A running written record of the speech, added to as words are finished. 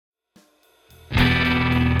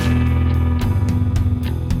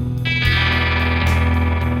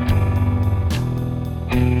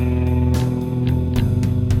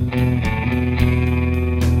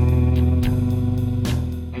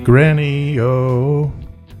Granny, oh,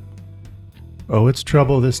 it's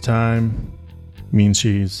trouble this time. Means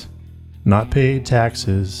she's not paid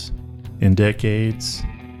taxes in decades.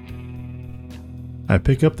 I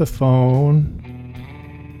pick up the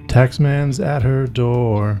phone. Taxman's at her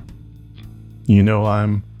door. You know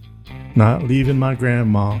I'm not leaving my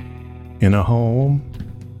grandma in a home.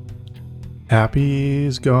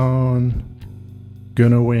 Happy's gone.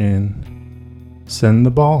 Gonna win. Send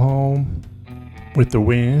the ball home with the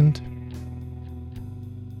wind.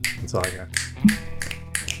 That's all I got.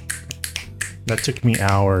 That took me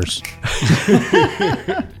hours.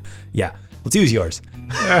 Yeah. Let's use yours.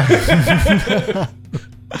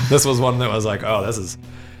 This was one that was like, oh, this is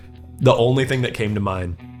the only thing that came to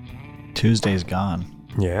mind. Tuesday's Gone.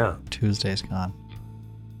 Yeah. Tuesday's Gone.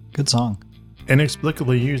 Good song.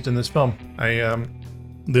 Inexplicably used in this film. I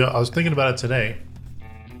was thinking about it today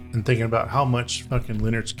and thinking about how much fucking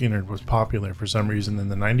Lynyrd Skynyrd was popular for some reason in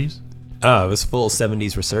the 90s. Oh, it was full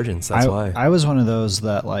 70s resurgence. That's why. I was one of those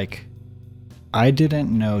that, like, I didn't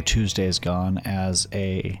know Tuesday's Gone as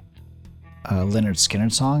a Lynyrd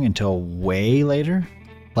Skynyrd song until way later.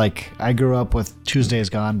 Like, I grew up with Tuesday's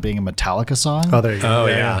Gone being a Metallica song. Oh, there you go. Oh,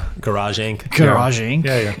 yeah. Garage Inc. Garage Inc.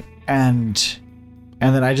 Yeah.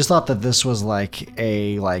 And then I just thought that this was like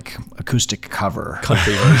a acoustic cover.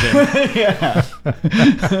 Country version. Yeah.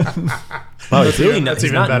 Wow, it's really That's he's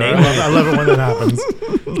even not better. nailing I love it when that happens.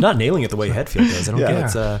 He's not nailing it the way Hetfield does. I don't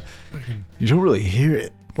get it. It's, You don't really hear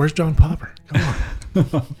it. Where's John Popper?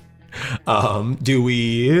 Come on. do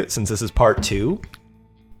we, since this is part 2,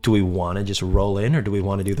 do we want to just roll in or do we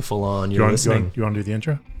want to do the full on you're listening? You want to do the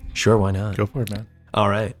intro? Sure, why not? Go for it, man. All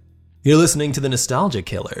right. You're listening to the Nostalgia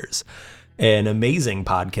Killers, an amazing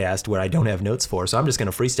podcast where I don't have notes for, so I'm just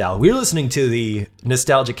going to freestyle. We're listening to the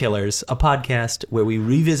Nostalgia Killers, a podcast where we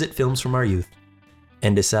revisit films from our youth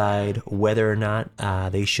and decide whether or not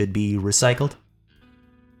they should be recycled,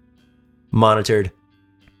 monitored,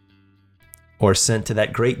 or sent to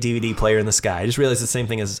that great DVD player in the sky. I just realized the same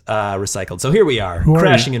thing as recycled. So here we are,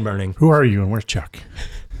 crashing and burning. Who are you and where's Chuck?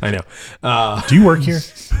 I know. Do you work here?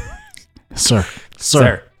 Sir.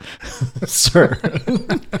 Sir. Sir.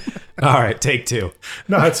 All right, take 2.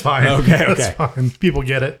 No, it's fine. Okay. That's fine. People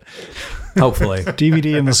get it. Hopefully.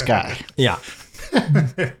 DVD in the sky. Yeah.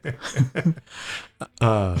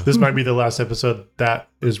 This might be the last episode that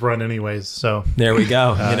is run anyways, so. There we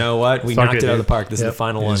go. You know what? We knocked it out of the park. This is the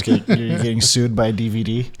final one. You're getting sued by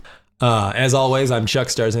DVD. As always, I'm Chuck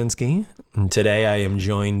Starzinski. And today I am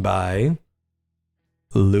joined by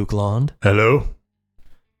Luke Lond, Hello.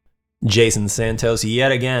 Jason Santos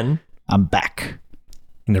yet again. I'm back.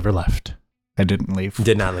 Never left. I didn't leave.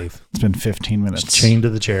 Did not leave. It's been 15 minutes. Just chained to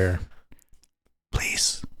the chair.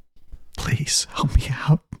 Please help me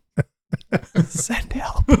out. Send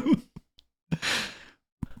help.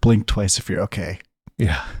 Blink twice if you're okay.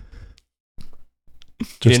 Yeah. You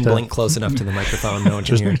didn't blink close enough to the microphone. No one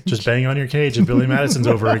can hear. Just bang on your cage and Billy Madison's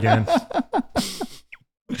over again.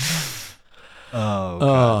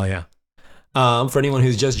 Oh, yeah. For anyone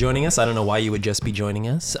who's just joining us, I don't know why you would just be joining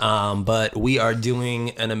us, but we are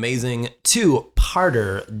doing an amazing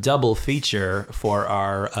 2-parter double feature for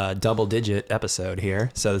our double-digit episode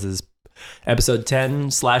here. So this is episode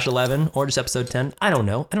 10/11 or just episode 10. I don't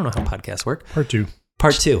know. I don't know how podcasts work. Part 2.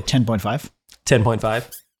 Part 2. 10.5.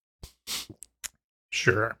 10.5.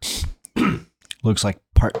 Sure. Looks like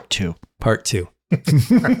part 2. Part 2.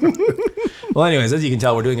 Well, anyways, as you can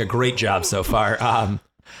tell, we're doing a great job so far.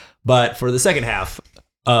 But for the second half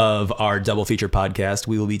of our double feature podcast,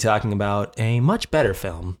 we will be talking about a much better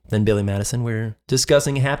film than Billy Madison. We're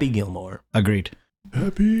discussing Happy Gilmore. Agreed.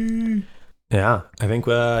 Happy. Yeah, I think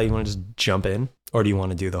you want to just jump in, or do you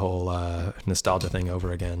want to do the whole nostalgia thing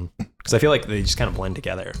over again? Because I feel like they just kind of blend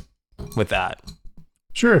together with that.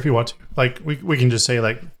 Sure, if you want to. Like, we can just say,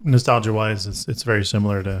 like, nostalgia-wise, it's very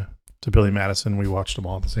similar to Billy Madison. We watched them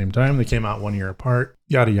all at the same time. They came out 1 year apart.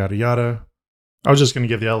 Yada, yada, yada. I was just going to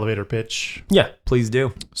give the elevator pitch. Yeah, please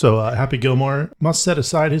do. So, Happy Gilmore must set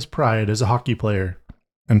aside his pride as a hockey player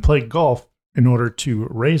and play golf in order to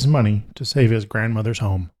raise money to save his grandmother's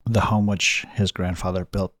home. The home which his grandfather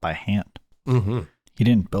built by hand. Mm-hmm. He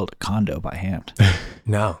didn't build a condo by hand.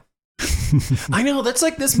 No. I know. That's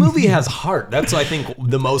like, this movie has heart. That's, I think,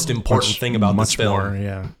 the most important thing about this film. Much more,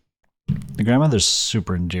 yeah. The grandmother's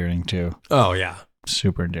super endearing, too. Oh, yeah.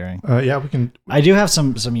 Super endearing. Yeah, we can. I do have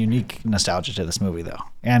some unique nostalgia to this movie, though.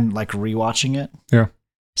 And, like, rewatching it. Yeah.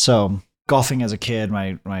 So, golfing as a kid,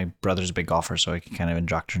 my brother's a big golfer, so he kind of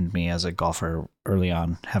indoctrinated me as a golfer early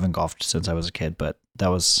on, having golfed since I was a kid, but that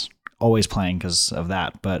was always playing because of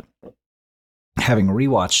that. But having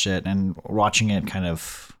rewatched it and watching it kind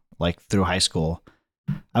of like through high school,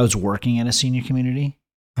 I was working at a senior community.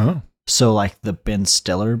 Oh, So like the Ben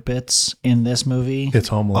Stiller bits in this movie. it's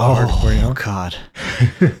home a lot harder for you. Oh God,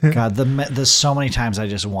 God! There's so many times I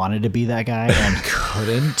just wanted to be that guy and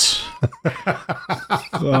couldn't.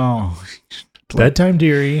 Oh, Bedtime,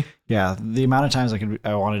 dearie. yeah. The amount of times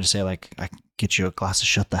I wanted to say like, I can get you a glass of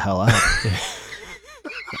shut the hell up.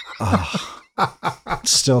 Oh,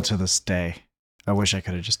 still to this day, I wish I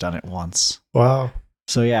could have just done it once. Wow.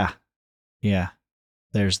 So yeah.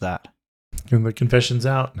 There's that. And the confession's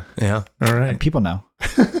out. Yeah. All right. People know.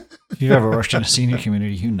 If you've ever worked in a senior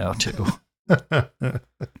community, you know too.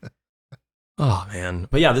 Oh man,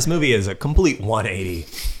 but yeah, this movie is a complete 180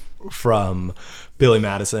 from Billy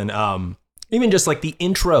Madison. Even just like the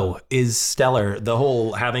intro is stellar. The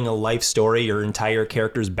whole having a life story, your entire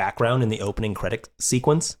character's background in the opening credit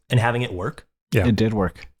sequence, and having it work. Yeah. It did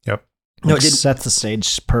work. Yep. No, It it did. sets the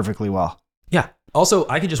stage perfectly well. Yeah. Also,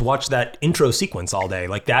 I could just watch that intro sequence all day.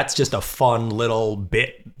 Like that's just a fun little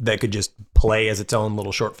bit that could just play as its own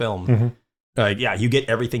little short film. Mm-hmm. Yeah, you get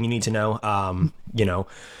everything you need to know.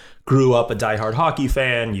 Grew up a diehard hockey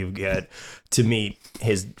fan. You get to meet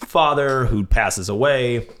his father who passes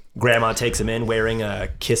away. Grandma takes him in wearing a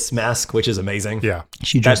Kiss mask, which is amazing. Yeah.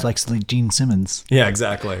 She just likes Gene Simmons. Yeah,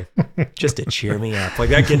 exactly. Just to cheer me up. Like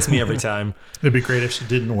that gets me every time. It'd be great if she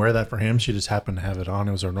didn't wear that for him. She just happened to have it on.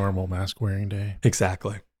 It was her normal mask wearing day.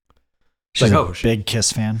 Exactly. She's like, a big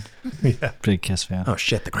Kiss fan. Yeah. Big Kiss fan. Oh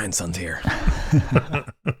shit, the grandson's here.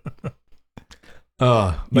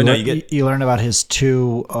 You learn about his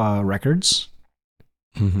two records.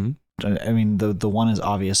 Mm-hmm. I mean, the one is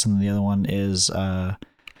obvious, and the other one is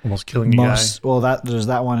Almost killing a guy. There's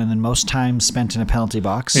that one, and then most time spent in a penalty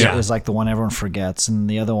box is like the one everyone forgets, and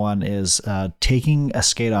the other one is taking a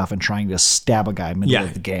skate off and trying to stab a guy middle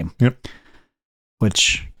of the game. Yep.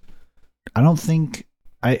 Which I don't think.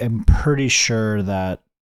 I am pretty sure that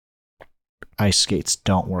ice skates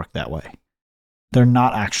don't work that way. They're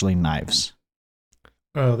not actually knives.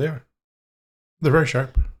 Oh, they are. They're very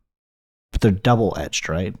sharp. But they're double edged,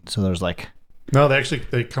 right? So there's like. No,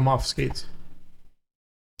 they come off skates.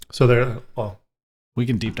 So they're, well. We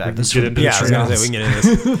can deep dive this. Get into Yeah, I was gonna say we can get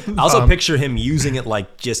into this. I also picture him using it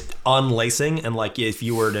like just unlacing, and like if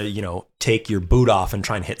you were to take your boot off and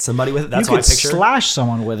try and hit somebody with it, that's you what I could picture. slash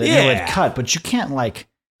someone with it. Yeah. And it would cut, but you can't like.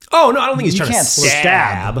 Oh no, I don't think he's You trying to can't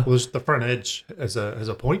stab. Well, there's the front edge as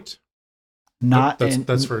a point. Not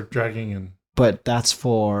That's for dragging and. But that's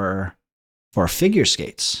for figure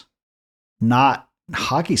skates, not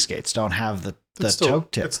hockey skates. Don't have the toe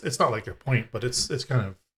tip. It's not like a point, but it's kind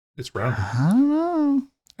of rounded. I don't know.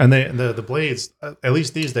 And the blades, at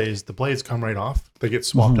least these days, the blades come right off. They get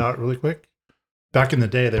swapped out really quick. Back in the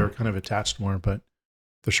day, they were kind of attached more, but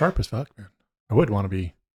they're sharp as fuck, man. I would want to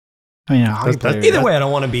be. I mean, a hockey player. Either way, I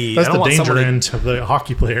don't want to be. That's I don't the want danger someone end of the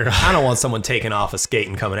hockey player. I don't want someone taking off a skate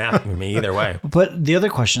and coming after me. Either way. But the other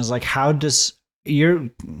question is like, how does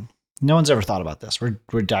no one's ever thought about this.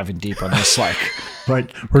 We're diving deep on this, like,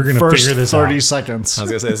 right? We're gonna first figure this 30 out. seconds. I was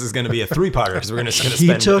gonna say this is gonna be a 3-parter because we're gonna spend He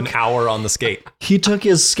took- an hour on the skate. He took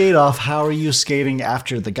his skate off. How are you skating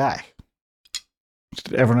after the guy?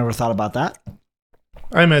 Everyone ever thought about that?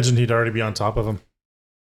 I imagined he'd already be on top of him,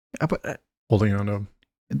 But holding on to him.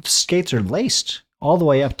 skates are laced all the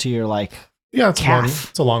way up to your like. Yeah, it's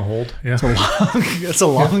Calf. a long hold. Yeah. It's a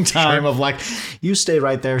long time of like, you stay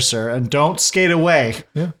right there, sir, and don't skate away.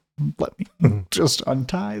 Yeah. Let me just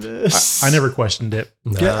untie this. I never questioned it.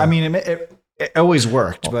 Yeah, I mean, it always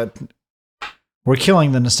worked, but we're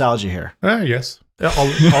killing the nostalgia here. Yes. Yeah,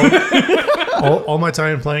 all my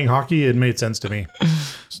time playing hockey, it made sense to me.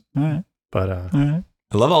 All right. But All right.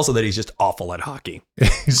 I love also that he's just awful at hockey.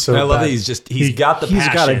 he's so I love bad. that he's got the passion.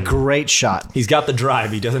 He's got a great shot. He's got the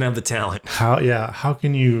drive. He doesn't have the talent. How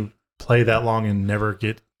can you play that long and never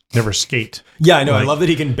skate? Yeah, I know. Like, I love that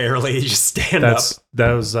he can barely just stand up.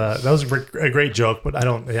 That was a great joke, but I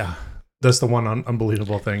don't. Yeah, that's the one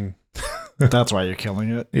unbelievable thing. That's why you're killing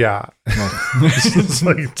it. Yeah, It's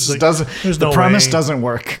like, doesn't. There's The no premise way. doesn't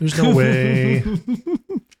work. There's no way.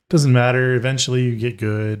 Doesn't matter. Eventually, you get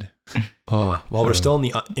good. Oh, while we're still in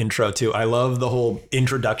the intro too, I love the whole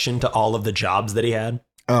introduction to all of the jobs that he had.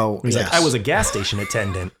 Oh, He's yes. like, I was a gas station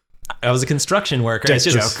attendant. I was a construction worker. Dick It's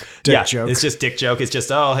just joke. Dick joke. It's just dick joke. It's just,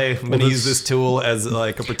 oh, hey, I'm going to use this tool as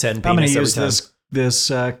like a pretend I'm going penis to every use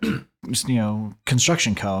time. this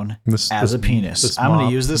construction cone This- as this- a penis. this I'm going mop.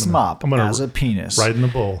 to use this I'm gonna- mop I'm gonna as a penis. Right in the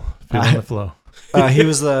bowl, feeling the flow. He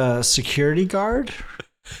was the security guard.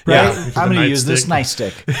 Yeah. Right? With the I'm going to use nightstick. this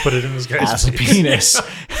nightstick Put it in this guy's as a face. penis.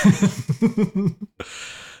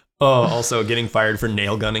 Oh, also getting fired for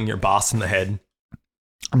nail gunning your boss in the head.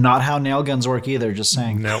 Not how nail guns work either. Just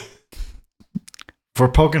saying. Nope. If we're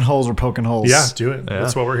poking holes, we're poking holes. Yeah, do it.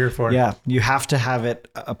 That's what we're here for. Yeah, you have to have it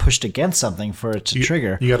pushed against something for it to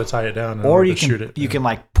trigger. You got to tie it down in or order you to can shoot it. you can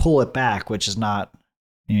like pull it back, which is not.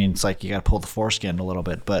 I mean, it's like you got to pull the foreskin a little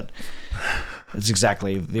bit, but it's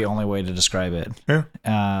exactly the only way to describe it.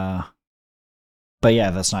 Yeah. But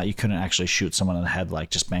yeah, that's not. You couldn't actually shoot someone in the head like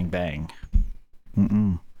just bang bang.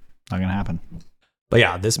 Not gonna happen. But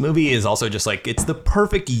yeah, this movie is also just like, it's the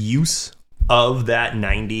perfect use of that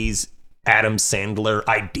 90s Adam Sandler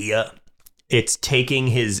idea. It's taking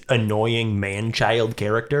his annoying man-child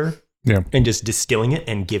character and just distilling it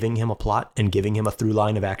and giving him a plot and giving him a through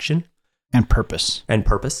line of action. And purpose.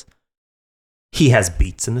 He has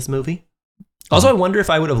beats in this movie. Also, I wonder if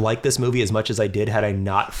I would have liked this movie as much as I did had I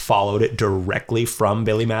not followed it directly from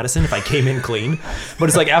Billy Madison, if I came in clean. But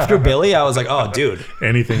it's like after Billy, I was like, oh, dude.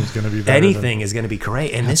 Anything's going to be better. Anything is going to be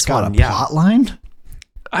great. And this got one, a plot line?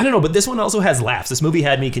 I don't know, but this one also has laughs. This movie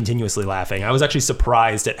had me continuously laughing. I was actually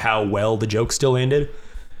surprised at how well the joke still landed.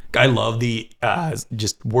 I love the,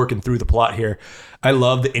 just working through the plot here, I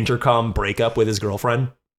love the intercom breakup with his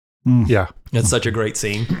girlfriend. Yeah. It's such a great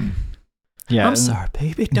scene. Yeah, I'm sorry,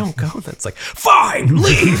 baby, don't go. That's like, fine,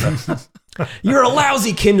 leave. You're a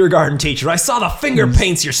lousy kindergarten teacher. I saw the finger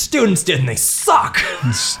paints your students did, and they suck.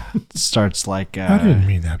 Starts like... I didn't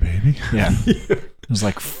mean that, baby. Yeah. It was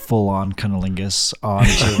like full-on cunnilingus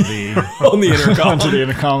onto the... on the intercom. onto the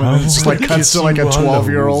intercom, and it's just like cuts to like a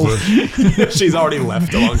 12-year-old. She's already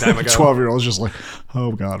left a long time ago. 12-year-old's just like,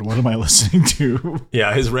 oh God, what am I listening to?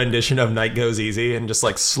 Yeah, his rendition of Night Goes Easy and just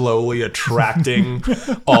like slowly attracting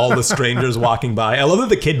all the strangers walking by. I love that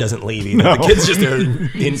the kid doesn't leave either. No. The kid's just there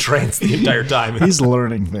in trance the entire time. He's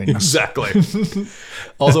learning things. Exactly.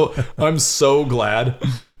 Also, I'm so glad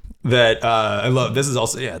that I love this is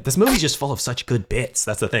also this movie's just full of such good bits.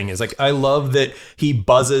 That's the thing, is like I love that he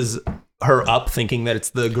buzzes her up thinking that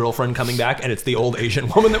it's the girlfriend coming back and it's the old Asian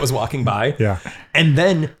woman that was walking by. Yeah. And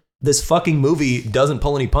then this fucking movie doesn't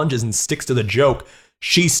pull any punches and sticks to the joke.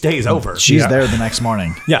 She stays over. She's there the next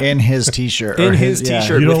morning. Yeah. In his t-shirt. In his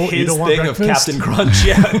t-shirt with his thing of breakfast? Captain Crunch.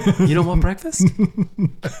 Yeah. You don't want breakfast?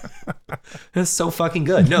 That's so fucking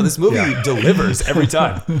good. No, this movie delivers every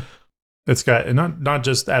time. It's got not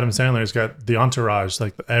just Adam Sandler. It's got the entourage,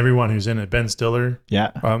 like everyone who's in it. Ben Stiller.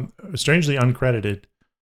 Yeah. Strangely uncredited.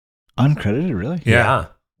 Uncredited, really? Yeah.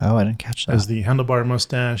 Oh, I didn't catch that. As the handlebar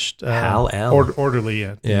mustached Hal L. orderly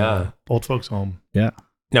at the old folks home. Yeah.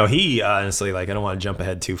 No, he honestly, like, I don't want to jump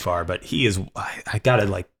ahead too far, but he is, I gotta,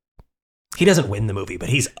 like, he doesn't win the movie, but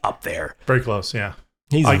he's up there. Very close, yeah.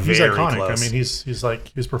 He's very iconic. Close. I mean, he's like,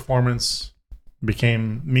 his performance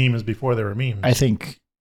became memes before they were memes. I think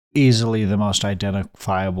easily the most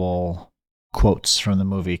identifiable quotes from the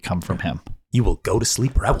movie come from him. You will go to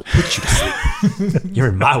sleep or I will put you to sleep. You're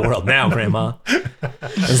in my world now, Grandma.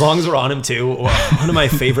 As long as we're on him, too. One of my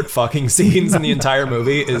favorite fucking scenes in the entire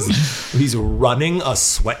movie is he's running a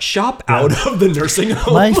sweatshop out of the nursing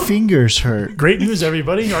home. My fingers hurt. Great news,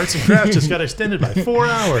 everybody. Arts and crafts just got extended by 4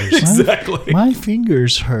 hours. Exactly. My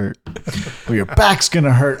fingers hurt. Well, your back's going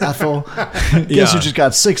to hurt, Ethel. Guess you just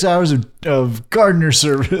got 6 hours of gardener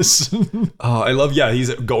service. Oh, I love,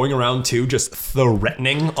 he's going around, too, just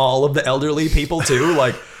threatening all of the elderly people, too.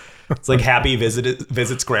 Like, it's like Happy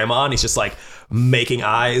visits Grandma, and he's just like making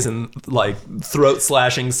eyes and like throat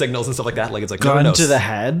slashing signals and stuff like that. Like, it's like gun to the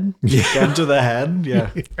head. Gun to the head.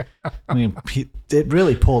 Yeah. I mean, it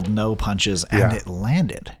really pulled no punches, and it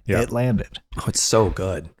landed. Yeah. It landed. Oh, it's so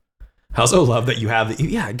good. I also love that you have,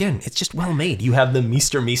 again, it's just well made. You have the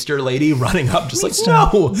Meester lady running up just like,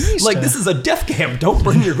 no, like this is a death camp. Don't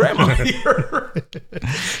bring your grandma here.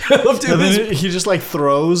 I love doing this. He just like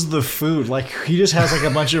throws the food. Like he just has like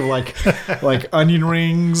a bunch of like onion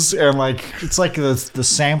rings and like, it's like the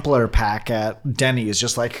sampler pack at Denny's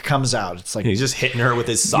just like comes out. It's like, he's just hitting her with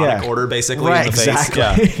his sonic order basically right, in the face.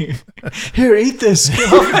 Exactly. Yeah. Here, eat this.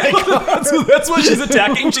 Oh my God. So that's what she's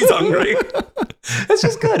attacking. She's hungry. That's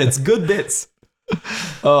just good. It's good bits.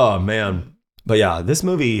 Oh man. But yeah, this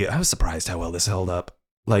movie, I was surprised how well this held up.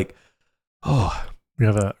 Like, We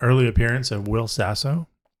have an early appearance of Will Sasso.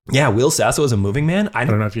 Yeah, Will Sasso is a moving man. I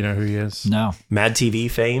don't know if you know who he is. No. Mad TV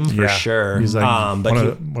fame for sure. He's like but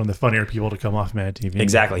one of the funnier people to come off Mad TV.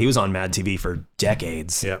 Exactly. He was on Mad TV for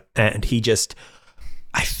decades. Yeah. And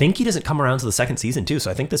I think he doesn't come around to the second season too. So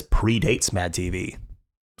I think this predates Mad TV.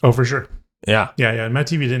 Oh, for sure. Yeah. Yeah. Mad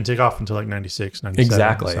TV didn't take off until like 96, 97.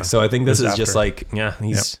 Exactly. So I think this is after. just like,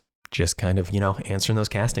 he's just kind of, answering those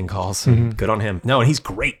casting calls. Good on him. No, and he's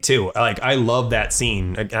great too. Like, I love that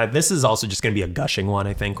scene. This is also just going to be a gushing one,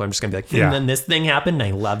 I think. I'm just going to be like, and then this thing happened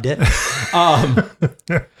and I loved it.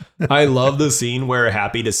 I love the scene where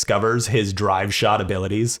Happy discovers his drive shot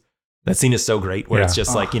abilities. That scene is so great where it's Yeah.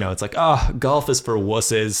 just like, it's like, golf is for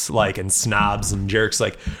wusses, like, and snobs and jerks.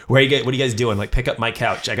 Like, what are you guys doing? Like, pick up my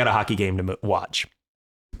couch. I got a hockey game to watch.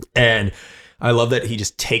 And I love that he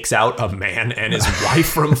just takes out a man and his wife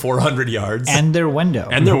from 400 yards. And their window.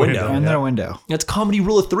 And their window. And their window. It's comedy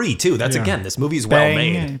rule of 3, too. That's, again, this movie is well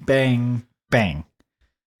made. Bang, bang.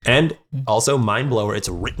 And also, mind blower, it's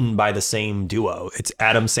written by the same duo. It's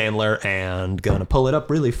Adam Sandler and gonna pull it up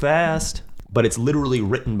really fast, but it's literally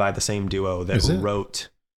written by the same duo that wrote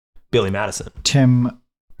Billy Madison. Tim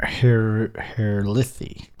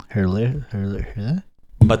Herlihy.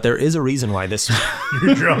 But there is a reason why this.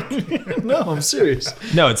 You're drunk. No, I'm serious.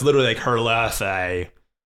 No, it's literally like Herlihy.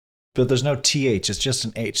 But there's no TH. It's just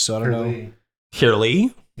an H. So I don't know.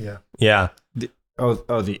 Hurley? Yeah. Yeah.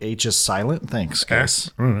 Oh, the H is silent? Thanks,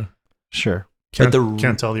 guys. I don't know. Sure. Can't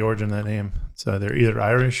tell the origin of that name. So they're either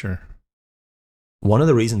Irish or... One of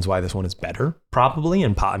the reasons why this one is better, probably,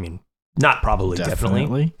 and not probably,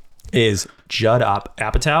 definitely, is Judd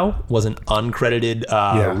Apatow was an uncredited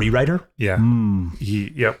rewriter. Yeah.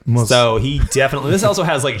 Mm. So he definitely... This also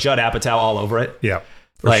has like Judd Apatow all over it. Yeah.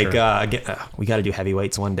 Like, again, we got to do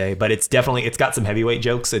heavyweights one day, but it's got some heavyweight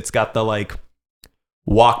jokes. It's got the like...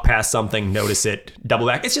 walk past something, notice it, double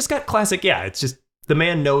back. It's just got classic. Yeah, it's just the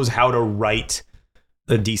man knows how to write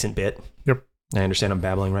a decent bit. Yep. I understand I'm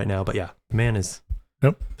babbling right now, but yeah, the man is.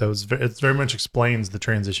 Nope. It very much explains the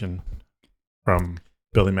transition from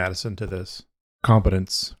Billy Madison to this.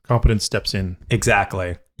 Competence steps in.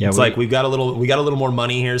 Exactly. Yeah, it's like we got a little more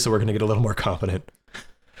money here, so we're gonna get a little more competent.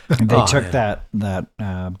 They took that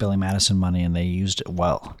Billy Madison money and they used it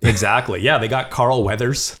well. Exactly. Yeah, they got Carl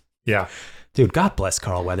Weathers. Yeah. Dude, God bless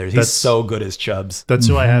Carl Weathers. He's so good as Chubbs. That's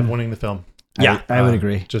who I have winning the film. Yeah, I would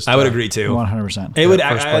agree. I would agree too. 100%. It would.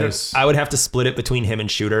 I would have to split it between him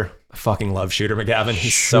and Shooter. I fucking love Shooter McGavin.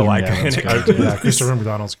 He's so iconic. Yeah, Christopher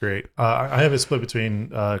McDonald's great. I have it split between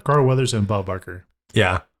Carl Weathers and Bob Barker.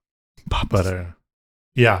 Yeah, but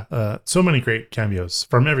so many great cameos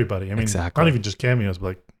from everybody. I mean, not even just cameos,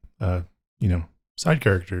 but like side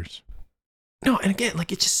characters. No, and again,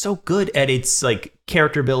 like it's just so good at its like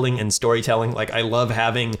character building and storytelling. Like I love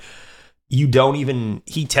having he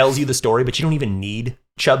tells you the story, but you don't even need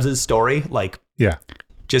Chubbs' story. Like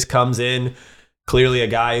just comes in, clearly a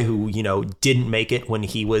guy who, didn't make it when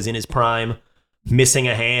he was in his prime, missing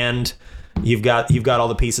a hand. You've got all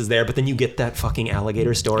the pieces there, but then you get that fucking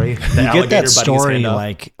alligator story. The you get that story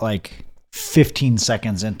like 15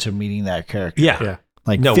 seconds into meeting that character. Yeah.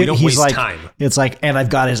 Like, no, we don't waste time. It's like, and I've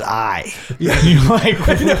got his eye. Yeah. You're like,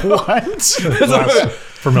 what?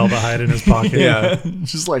 Formaldehyde in his pocket. Yeah.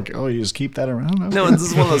 Just like, you just keep that around? Okay. No, this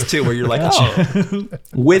is one of those too where you're like,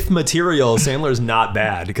 with material, Sandler's not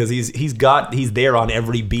bad because he's there on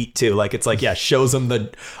every beat too. Like, it's like, shows him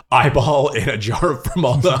the eyeball in a jar of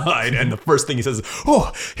formaldehyde. And the first thing he says,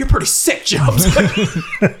 "Oh, you're pretty sick, Chubbs."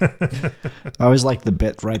 I always like the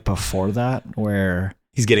bit right before that where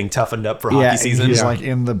he's getting toughened up for hockey season. He's like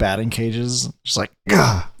in the batting cages, just like,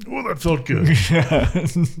 oh, that felt good.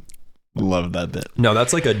 Love that bit. No,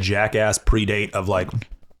 that's like a Jackass predate of like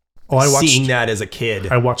seeing that as a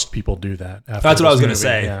kid. I watched people do that. That's what I was going to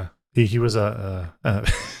say. Yeah, he was a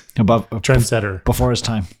trendsetter before his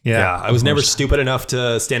time. Yeah, I was never stupid enough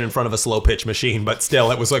to stand in front of a slow pitch machine, but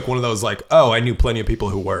still, it was like one of those like, I knew plenty of people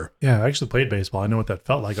who were. Yeah, I actually played baseball. I know what that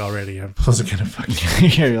felt like already. I wasn't going to fucking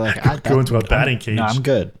you're like, go into a batting cage. No, I'm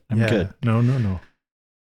good. I'm good. No.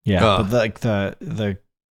 Yeah, but like the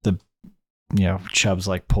Chubbs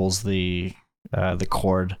like pulls the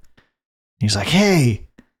cord. He's like, "Hey,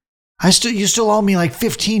 you still owe me like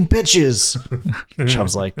 15 pitches."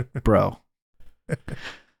 Chubbs like, "Bro,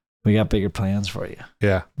 we got bigger plans for you."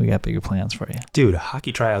 Yeah, we got bigger plans for you, dude.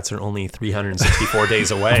 Hockey tryouts are only 364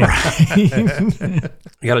 days away.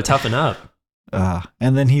 You got to toughen up.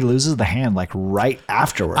 And then he loses the hand like right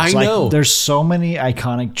afterwards. I know. There's so many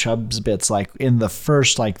iconic Chubbs bits like in the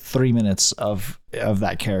first like 3 minutes of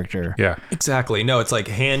that character. Yeah, exactly. No, it's like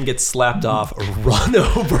hand gets slapped off, run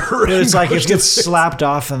over. It's like it gets slapped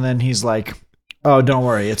off, and then he's like, "Oh, don't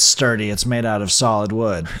worry, it's sturdy. It's made out of solid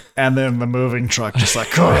wood." And then the moving truck just like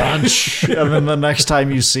crunch. And then the next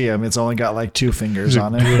time you see him, it's only got like 2 fingers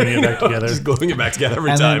on it. Gluing it back together. Just gluing it back together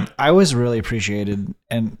every time. I was really appreciated,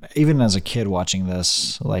 and even as a kid watching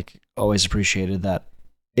this, like always appreciated that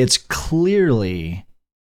it's clearly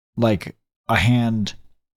like a hand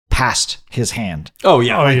past his hand. Oh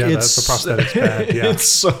yeah, that's the prosthetics pad. Yeah, it's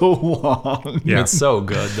so long. Yeah, it's so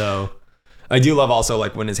good though. I do love also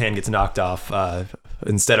like when his hand gets knocked off,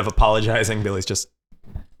 instead of apologizing, Billy's just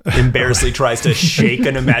embarrassingly tries to shake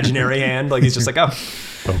an imaginary hand. Like he's just like, "Oh,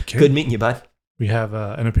 okay, good meeting you, bud." We have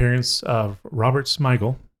an appearance of Robert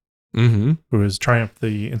Smigel Mm-hmm. who was Triumph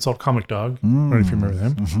the Insult Comic Dog. I don't know if you remember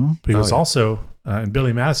him. Mm-hmm. But he was yeah. also in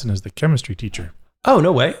Billy Madison as the chemistry teacher. Oh,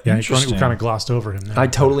 no way. Yeah, we Interesting. kind of glossed over him there. I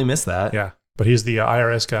totally missed that. Yeah, but he's the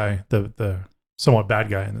IRS guy, the somewhat bad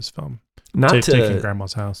guy in this film. Not Taking to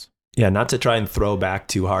Grandma's house. not to try and throw back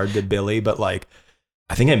too hard to Billy, but like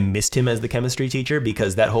I think I missed him as the chemistry teacher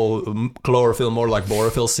because that whole chlorophyll more like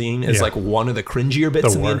borophyll scene is like one of the cringier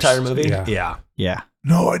bits in the entire movie. Yeah. Yeah.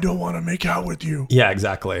 No, I don't want to make out with you. Yeah,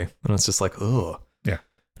 exactly. And it's just like, oh. Yeah.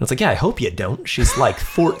 And it's like, yeah, I hope you don't. She's like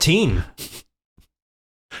 14.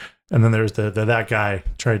 And then there's that guy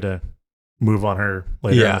tried to move on her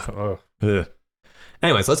later. Yeah. Oh.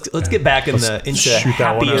 Anyways, let's get back into shoot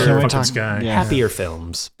that one out of the happier fucking sky. Yeah. happier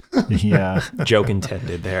films. Yeah. Joke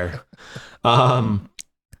intended there.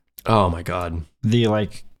 Oh my god.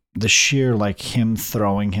 The sheer him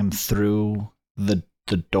throwing him through the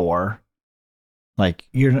door. Like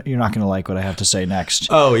you're not gonna like what I have to say next.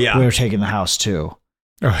 Oh yeah. We're taking the house too.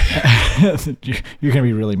 Oh, yeah. You're gonna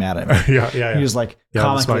be really mad at me. yeah. He just the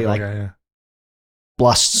comically smart guy, yeah.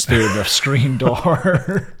 busts through the screen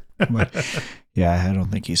door. I'm like, yeah, I don't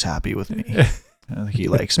think he's happy with me. I don't think he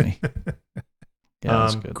likes me. Yeah,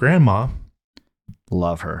 that's good. Grandma,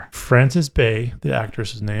 Love her. Frances Bay, the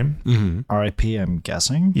actress's name. Mm-hmm. R.I.P. I'm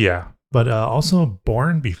guessing. Yeah, but also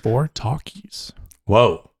born before talkies.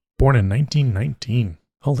 Whoa. Born in 1919.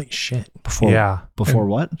 Holy shit. Before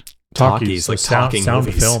what? Talkies, so like talking sound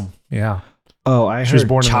movies. film. Yeah. Oh, I She was heard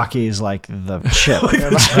born in Chalky's like the chip.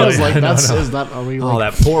 And I was like, No. is that, are we Oh,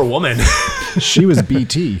 that poor woman. she was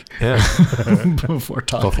BT Yeah. before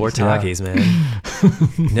Talkies. Before talkies, man.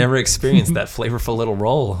 Never experienced that flavorful little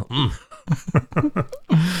roll.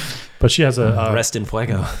 But she has a Rest in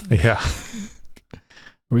fuego. yeah.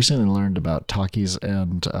 Recently learned about Talkies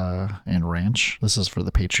and Ranch. This is for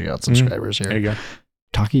the Patreon subscribers There here. you go.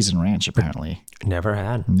 Talkies and Ranch, apparently. Never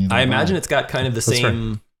had. Neither I have imagine I. it's got kind of the That's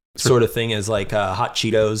same sort of thing as like hot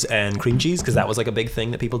Cheetos and cream cheese because that was like a big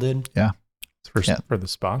thing that people did. It's for the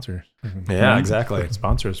sponsors. Yeah, exactly.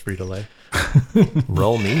 Sponsors Frito-Lay.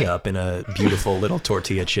 Roll me up in a beautiful little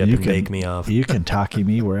tortilla chip You and can- bake me off. You can Talkie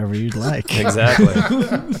me wherever you'd like. Exactly.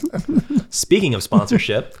 Speaking of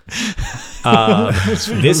sponsorship,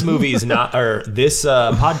 this movie is not, or this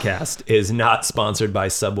podcast is not sponsored by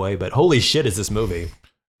Subway, but holy shit, is this movie?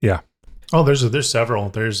 Yeah. Oh, there's several.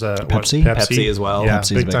 There's Pepsi? Pepsi as well. Yeah,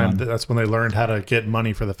 Pepsi's a big big time. one. That's when they learned how to get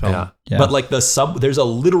money for the film. Yeah. But like there's a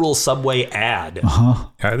literal Subway ad Uh-huh.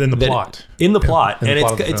 In the that- plot. in the plot, in the and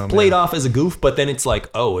plot of the it's film, played yeah. off as a goof, but then it's like,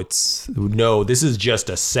 oh, this is just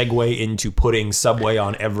a segue into putting Subway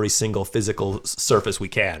on every single physical surface we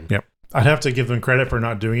can. Yep. I'd have to give them credit for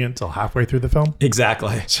not doing it until halfway through the film.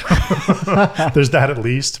 Exactly. There's that at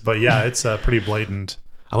least, but yeah, it's pretty blatant.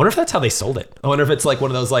 I wonder if that's how they sold it. I wonder if it's like one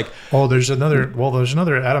of those like, Oh, there's another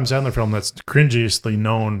Adam Sandler film that's cringiously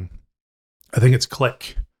known. I think it's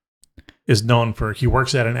Click. Is known for he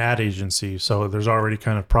works at an ad agency, so there's already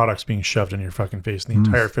kind of products being shoved in your fucking face. The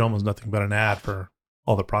entire film is nothing but an ad for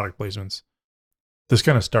all the product placements. This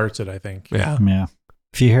kind of starts it, I think. yeah. Yeah.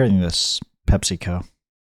 If you're hearing this, PepsiCo.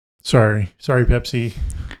 Sorry, Pepsi.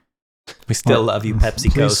 We still love you,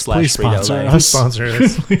 PepsiCo Please / sponsor Frito-Lay. us. Please sponsor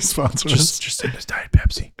this. Please sponsor us. just send us Diet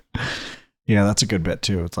Pepsi. Yeah, that's a good bit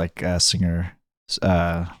too. It's like singer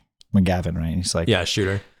McGavin, right? He's like, Yeah,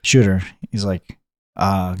 shooter. Shooter. He's like,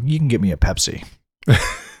 you can get me a Pepsi.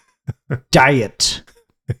 Diet.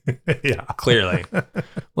 Yeah. Clearly. Well,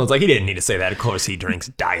 it's like he didn't need to say that. Of course, he drinks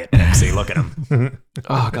Diet Pepsi. Look at him.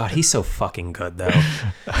 Oh god, he's so fucking good though.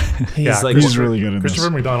 He's like, He's really good in Christopher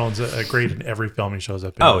this. McDonald's great in every film he shows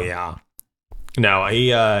up in. oh yeah. No,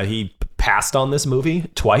 he passed on this movie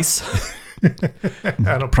twice.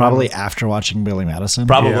 I don't Probably after watching Billy Madison.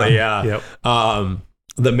 Probably, yeah. Yep.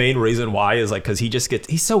 The main reason why is like because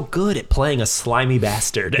he's so good at playing a slimy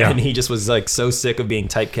bastard, Yeah. and he just was like so sick of being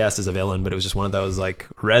typecast as a villain. But it was just one of those like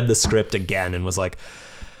read the script again and was like,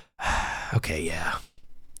 okay, yeah,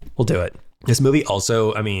 we'll do it. This movie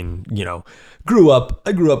also, I mean, you know, I grew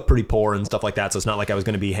up pretty poor and stuff like that, so it's not like I was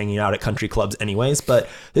going to be hanging out at country clubs anyways, but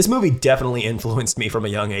this movie definitely influenced me from a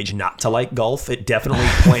young age not to like golf. It definitely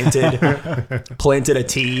planted a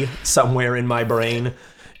T somewhere in my brain,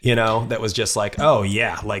 you know, that was just like, oh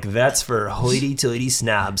yeah, like that's for hoity-toity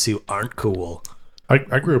snobs who aren't cool.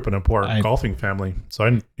 I grew up in a poor golfing family, so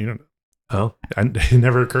it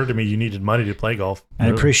never occurred to me you needed money to play golf. I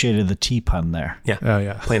appreciated the T pun there. Yeah. Oh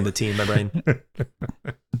yeah. Playing the T in my brain.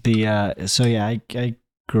 I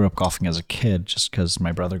grew up golfing as a kid just because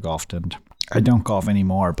my brother golfed, and I don't golf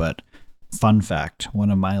anymore. But fun fact, one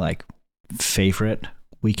of my like favorite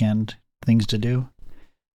weekend things to do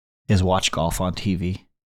is watch golf on TV.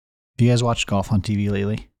 Have you guys watched golf on TV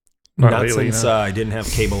lately? Not lately, since no. I didn't have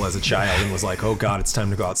cable as a child and was like, oh God, it's time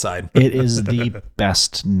to go outside. It is the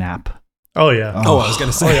best nap. Oh yeah. Oh, I was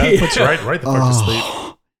going to Oh, yeah. say. It puts you right the fuck to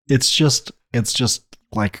sleep. It's just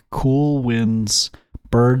like cool winds,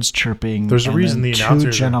 birds chirping. There's a and reason then the two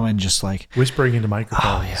announcers are gentlemen just like whispering into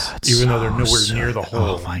microphones, even though they're nowhere near the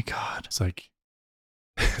hole. Oh my God. It's like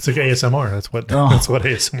ASMR. That's what Oh,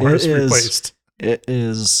 ASMR is replaced. It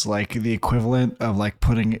is like the equivalent of like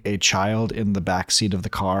putting a child in the back seat of the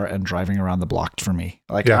car and driving around the block for me.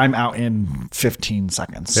 Like Yeah. I'm out in 15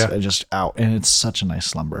 seconds. Yeah. Just out, and it's such a nice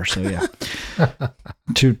slumber. So yeah.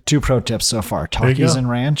 two pro tips so far: There you talkies go. and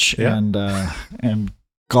ranch, Yeah. and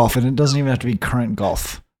golf. And it doesn't even have to be current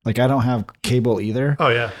golf. Like I don't have cable either, Oh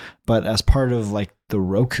yeah. but as part of like the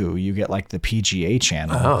Roku, you get like the PGA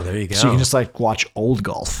channel. Oh, there you go. So you can just like watch old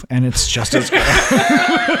golf, and it's just as good.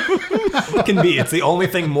 It can be. It's the only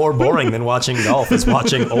thing more boring than watching golf is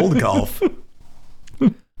watching old golf.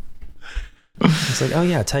 It's like, oh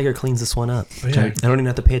yeah, Tiger cleans this one up. Oh, yeah. I don't even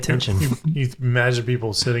have to pay attention. You imagine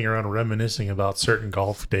people sitting around reminiscing about certain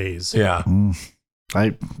golf days. Yeah.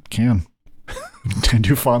 I can. I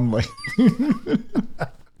do fondly.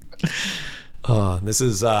 This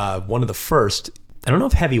is one of the first. I don't know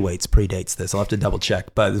if Heavyweights predates this. I'll have to double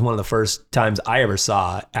check. But it's one of the first times I ever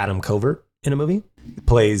saw Adam Covert in a movie. He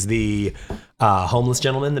plays the homeless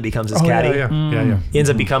gentleman that becomes his caddy. Yeah. He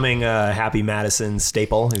ends up becoming a Happy Madison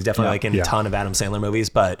staple. He's definitely like in a ton of Adam Sandler movies.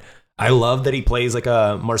 But I love that he plays like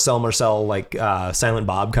a Marcel, like Silent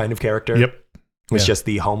Bob kind of character. Yep. It's just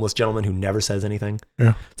the homeless gentleman who never says anything.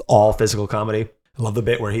 Yeah. It's all physical comedy. I love the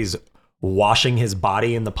bit where he's washing his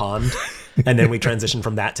body in the pond, and then we transition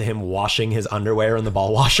from that to him washing his underwear in the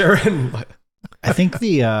ball washer. And I think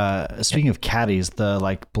the speaking of caddies, the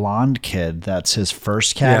like blonde kid that's his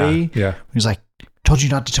first caddy. Yeah. He's like, told you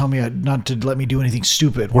not to tell me not to let me do anything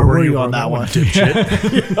stupid. Where were you on that one?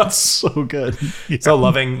 Dipshit. That's so good. so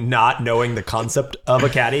loving not knowing the concept of a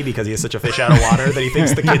caddy because he is such a fish out of water that he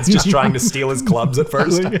thinks the kid's just trying to steal his clubs at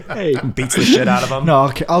first. Hey, Beats the shit out of him.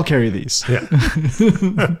 no, I'll carry these.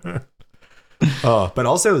 Yeah. But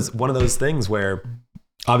also it's one of those things where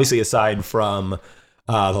obviously aside from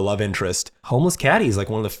the love interest, homeless caddy is like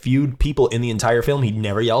one of the few people in the entire film he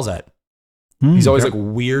never yells at. He's always like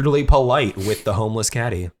weirdly polite with the homeless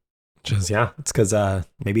caddy. Just it's because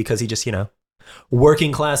maybe because he just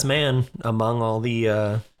working class man among all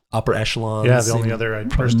the upper echelons. Yeah, the only other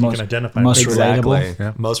person you can identify most with. exactly. relatable.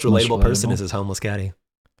 Yeah. Most relatable person relatable. is his homeless caddy.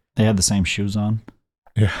 They had the same shoes on.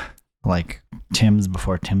 Yeah. Like Tim's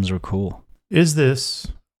before Tim's were cool. Is this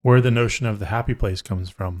where the notion of the happy place comes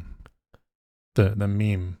from? The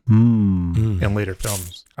meme in later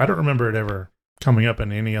films. I don't remember it ever coming up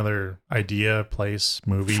in any other idea, place,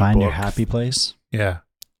 movie, Find book. your happy place. Yeah.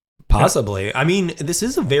 Possibly. I mean, this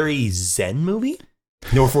is a very Zen movie.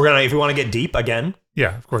 If we want to get deep again,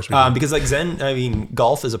 Yeah, of course we do. because like Zen, I mean,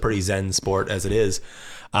 golf is a pretty Zen sport as it is.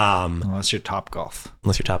 Unless you're top golf.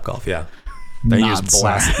 Unless you're top golf, yeah. Then you Not just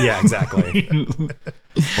blast. Yeah, exactly.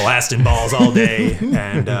 Blasting balls all day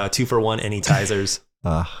and 2-for-1 any tisers.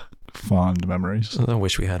 Fond memories. I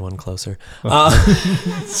wish we had one closer.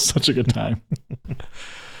 Such a good time.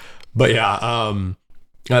 But yeah,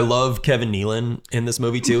 I love Kevin Nealon in this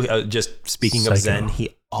movie too. Just speaking of Psycho. Zen,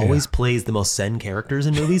 he always plays the most Zen characters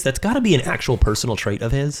in movies. That's got to be an actual personal trait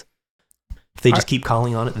of his. If they just keep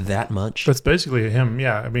calling on it that much. That's basically him.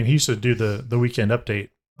 Yeah. I mean, he used to do the weekend update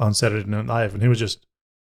on Saturday Night Live, and he was just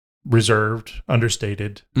reserved,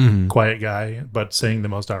 understated, quiet guy, but saying the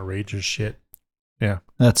most outrageous shit. Yeah.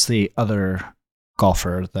 That's the other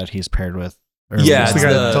golfer that he's paired with. Yeah, It's the it's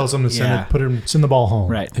guy the- that tells him to yeah. send the ball home.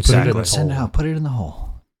 Right. Put it in Exactly. the Send it hole. out. Put it in the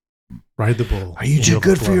hole. Ride the bull. Are you too Feel the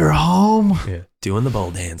good for flow. your home? Yeah. Doing the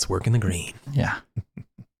bowl dance, working the green. Yeah. I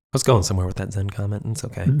was going somewhere with that Zen comment. It's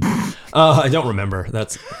okay. I don't remember.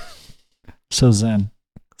 That's So Zen.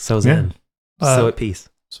 so Zen. Yeah. So at peace.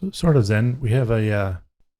 So, sort of Zen. We have a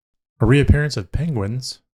reappearance of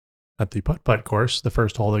penguins at the putt-putt course. The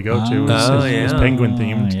first hole they go to is penguin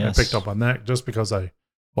themed. Yes. I picked up on that just because I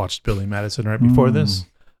watched Billy Madison right before this.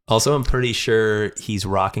 Also, I'm pretty sure he's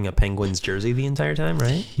rocking a Penguins jersey the entire time,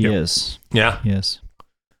 right? He Yep. is. Yeah. He is.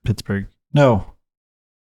 Pittsburgh. No,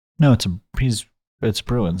 it's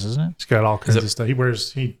Bruins, isn't it? He's got all kinds it- of stuff. He's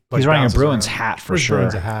wearing a Bruins hat for Wears sure.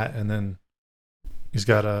 Bruins a hat, and then he's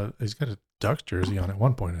got a Ducks jersey on at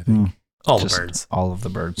one point, I think. All Just the birds. All of the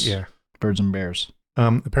birds. Yeah. Birds and bears.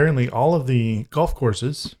 Apparently, all of the golf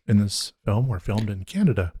courses in this film were filmed in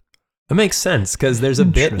Canada. It makes sense because there's a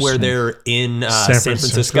bit where Interesting. they're in San San Francisco,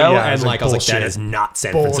 Francisco, yeah, and it's like like I was like, that bullshit. is not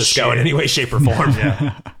San Francisco in Bullshit. any way, shape, or form.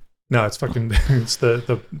 Yeah. No, it's fucking it's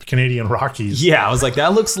the Canadian Rockies. Yeah, I was like,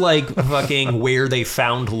 that looks like fucking where they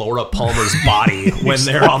found Laura Palmer's body when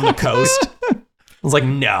they're on the coast. I was like,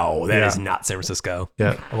 no, that is not San Francisco.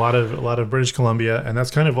 Yeah, a lot of British Columbia, and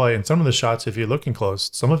that's kind of why in some of the shots, if you're looking close,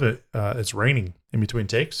 some of it it's raining in between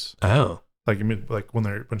takes. Oh, Like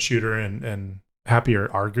when Shooter and Happy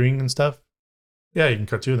are arguing and stuff. Yeah, you can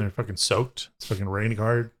cut to and they're fucking soaked. It's fucking raining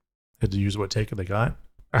hard. Had to use what take they got.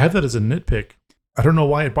 I have that as a nitpick. I don't know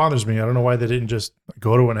why it bothers me. I don't know why they didn't just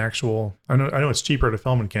go to an actual. I know it's cheaper to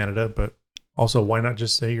film in Canada, but also why not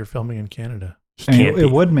just say you're filming in Canada? I mean,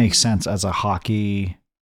 it would make sense as a hockey.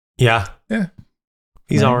 Yeah.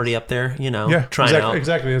 He's Right. already up there, trying out.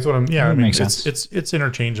 Exactly. That's what I'm. Yeah, That I mean, makes it's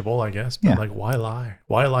interchangeable, I guess. But like, why lie?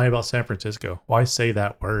 Why lie about San Francisco? Why say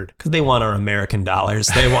that word? Because they want our American dollars.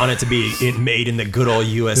 They want it to be made in the good old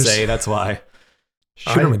USA. That's why.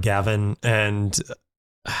 Shooter McGavin and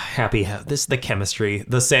Happy. The chemistry,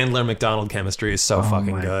 the Sandler McDonald chemistry is so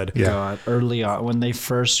fucking good. Yeah. God, early on when they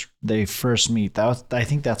first meet, I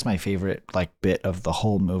think that's my favorite like bit of the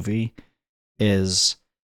whole movie is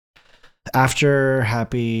after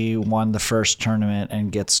Happy won the first tournament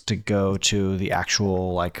and gets to go to the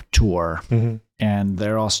actual like tour, and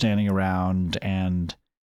they're all standing around, and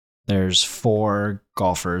there's 4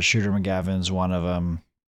 golfers. Shooter McGavin's one of them,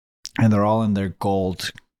 and they're all in their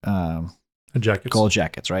gold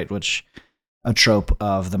jackets, right? Which a trope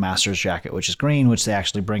of the Masters jacket, which is green, which they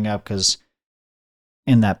actually bring up because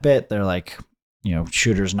in that bit they're like,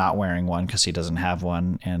 Shooter's not wearing one because he doesn't have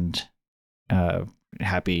one, and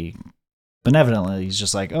Happy benevolently he's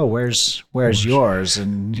just like, oh, where's yours?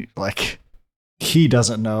 And like he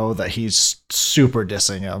doesn't know that he's super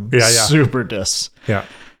dissing him. Super diss. Yeah.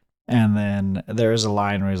 And then there's a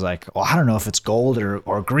line where he's like, well, I don't know if it's gold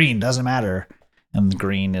or green, doesn't matter. And the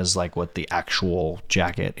green is like what the actual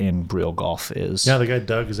jacket in real golf is. Yeah, the guy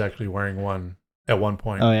Doug is actually wearing one at one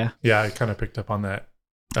point. Oh yeah. Yeah, I kind of picked up on that.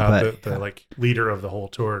 The like leader of the whole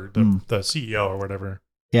tour, the CEO or whatever.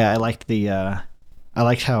 Yeah, I liked I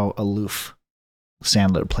liked how aloof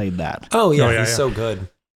Sandler played that. Oh yeah, he's so good.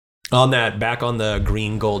 On that, back on the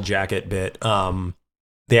green gold jacket bit,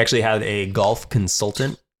 they actually had a golf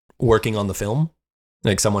consultant working on the film,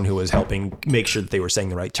 like someone who was helping make sure that they were saying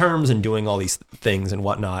the right terms and doing all these things and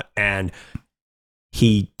whatnot. And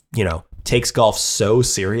he, takes golf so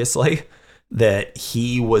seriously that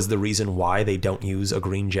he was the reason why they don't use a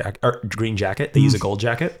green jacket. They use a gold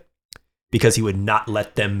jacket because he would not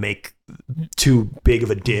let them make too big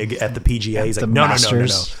of a dig at the PGA. He's like, no.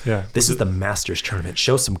 Yeah. This is the Masters tournament.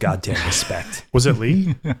 Show some goddamn respect. Was it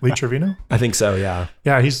Lee Trevino? I think so. Yeah.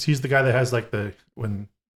 Yeah. He's the guy that has like when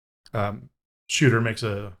Shooter makes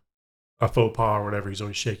a faux pas or whatever, he's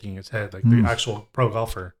always shaking his head, like the actual pro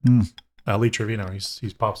golfer. Lee Trevino, he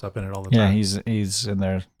pops up in it all the time. Yeah, he's in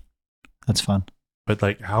there. That's fun. But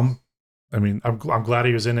like I'm glad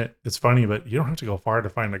he was in it. It's funny, but you don't have to go far to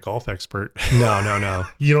find a golf expert. No.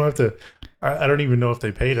 You don't have to. I don't even know if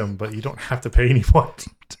they paid him, but you don't have to pay anyone.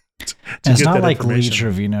 And it's not like Lee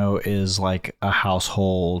Trevino is like a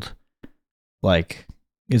household, like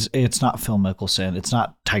it's not Phil Mickelson. It's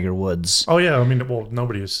not Tiger Woods. Oh yeah, I mean, well,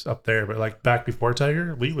 nobody was up there, but like back before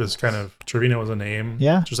Tiger, Lee was Trevino was a name.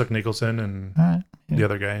 Yeah, just like Nicholson and the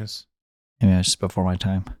other guys. Yeah, it's just before my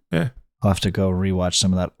time. Yeah. I'll have to go rewatch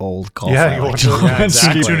some of that old golf.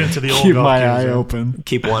 Exactly. Tune into the old Keep golf my games, eye open.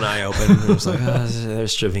 Keep one eye open. It's like,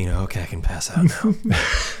 there's Trevino. Okay, I can pass out now.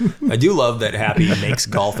 I do love that Happy makes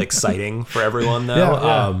golf exciting for everyone,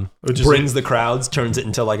 though. Brings the crowds, turns it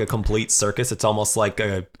into like a complete circus. It's almost like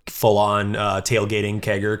a full-on tailgating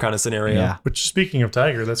kegger kind of scenario. Yeah. Which, speaking of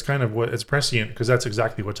Tiger, that's kind of what it's prescient, because that's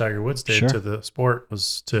exactly what Tiger Woods did to the sport,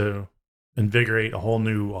 was to invigorate a whole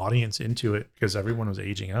new audience into it, because everyone was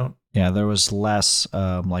aging out. Yeah, there was less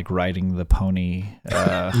like riding the pony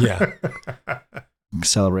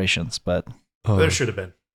celebrations, but there should have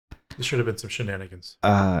been. There should have been some shenanigans.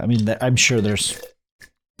 I mean, I'm sure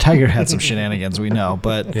Tiger had some shenanigans, we know,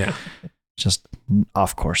 but just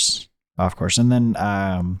off course. And then,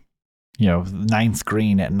 ninth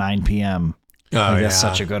green at 9 p.m. That's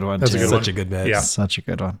such a good one. That's such a good bit. Yeah, such a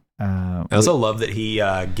good one. I also love that he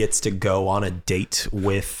gets to go on a date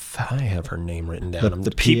with, I have her name written down.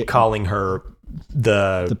 Keep calling her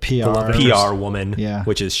the PR woman,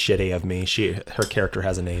 which is shitty of me. Her character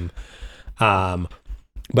has a name.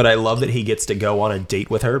 But I love that he gets to go on a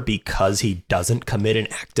date with her because he doesn't commit an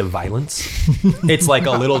act of violence. It's like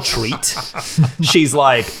a little treat. She's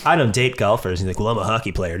like, I don't date golfers. He's like, well, I'm a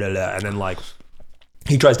hockey player. And then like,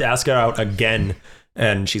 he tries to ask her out again.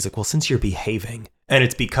 And she's like, well, since you're behaving. And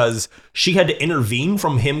it's because she had to intervene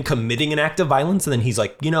from him committing an act of violence. And then he's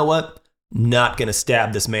like, you know what? not going to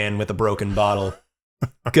stab this man with a broken bottle.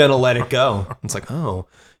 Gonna let it go. It's like, oh,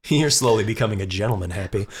 you're slowly becoming a gentleman,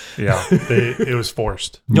 Happy. Yeah, it was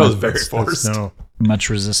forced. No, it was very forced. No Much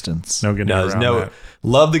resistance. getting around that.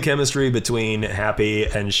 Love the chemistry between Happy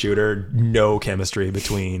and Shooter. No chemistry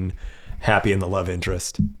between Happy and the love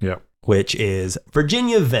interest. Yeah. Which is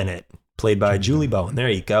Virginia Venet, played by Julie Bowen. There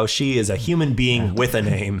you go. She is a human being with a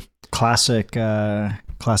name. Classic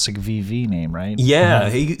VV name, right? Yeah,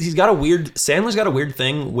 he's got a weird. Sandler's got a weird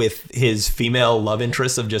thing with his female love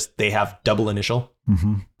interests of just they have double initial.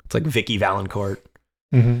 Mm-hmm. It's like Vicky Valancourt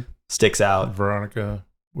Mm-hmm. sticks out. Veronica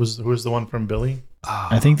who was the one from Billy?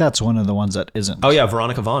 I think that's one of the ones that isn't. Oh yeah,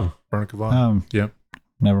 Veronica Vaughn. Veronica Vaughn. Yeah.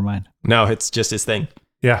 Never mind. No, it's just his thing.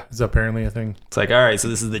 Yeah, it's apparently a thing. It's like, all right, so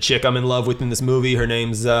this is the chick I'm in love with in this movie. Her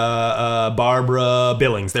name's Barbara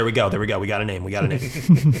Billings. There we go. We got a name.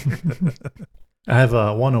 I have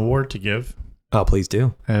one award to give. Oh, please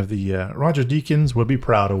do. I have the Roger Deakins Would Be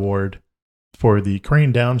Proud Award for the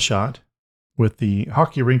crane down shot with the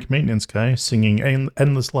hockey rink maintenance guy singing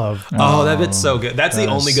Endless Love. Oh, that bit's so good. That's the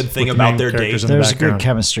only good thing with the about main their date. characters in the There's good background.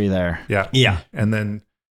 chemistry there. Yeah. Yeah. And then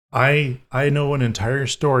I know an entire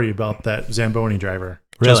story about that Zamboni driver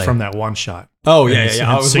Really? just from that one shot. Oh, And yeah. it's-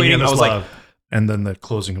 I it's was singing waiting. I Endless was like, Love, and then the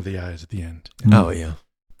closing of the eyes at the end. oh, yeah.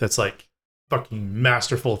 That's like fucking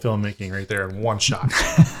masterful filmmaking right there in one shot.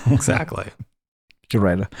 Exactly. You're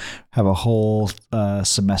right. Have a whole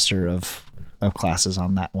semester of classes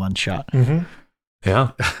on that one shot. Mm-hmm.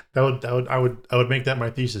 Yeah. I would make that my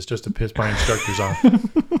thesis just to piss my instructors off.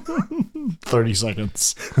 30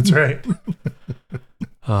 seconds. That's right.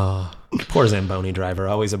 Poor Zamboni driver.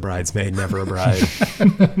 Always a bridesmaid, never a bride.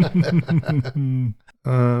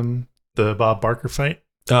 The Bob Barker fight.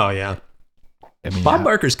 Oh, yeah. I mean, Bob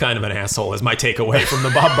Barker's kind of an asshole is my takeaway from the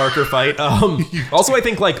Bob Barker fight. Also, I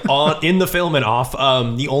think like in the film and off,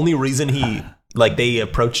 the only reason they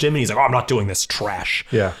approached him and he's like, oh, I'm not doing this trash.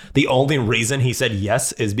 Yeah. The only reason he said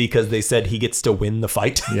yes is because they said he gets to win the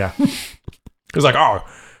fight. Yeah. He was like, oh,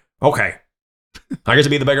 okay. I get to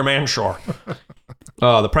be the bigger man? Sure.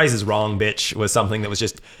 Oh, The Price is Wrong, bitch, was something that was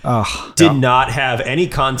just did not have any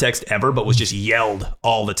context ever, but was just yelled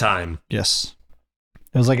all the time. yes.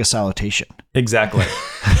 It was like a salutation. Exactly.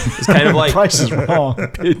 It's kind of like Price is wrong,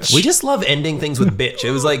 bitch. we just love ending things with bitch.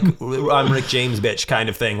 It was like I'm Rick James bitch kind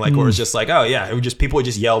of thing. Like where it's just like, oh yeah, it would just people would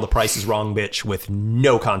just yell The Price is Wrong, bitch with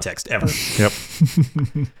no context ever. Yep.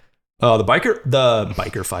 The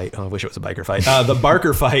biker fight. Oh, I wish it was a biker fight. The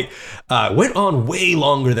Barker fight went on way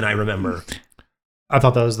longer than I remember. I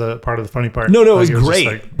thought that was the part of the funny part. No, it was Like, just great.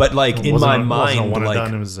 like- But like it in wasn't my a- wasn't a mind, one and like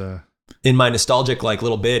done. It was in my nostalgic like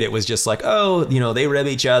little bit, it was just like, oh, they rib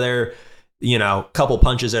each other, couple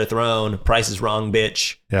punches are thrown, Price is Wrong,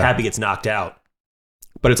 bitch. Yeah. Happy gets knocked out.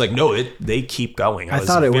 But it's like, no, they keep going. I was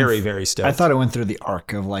thought it very, went- very stoked. I thought it went through the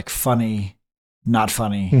arc of like funny, not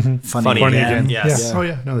funny, Mhm. funny, Funny again. again, yes. Yeah. Oh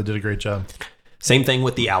yeah. No, they did a great job. Same thing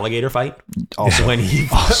with the alligator fight. Also, When he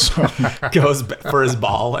goes for his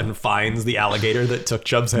ball and finds the alligator that took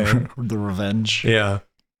Chubb's hand. the revenge. Yeah.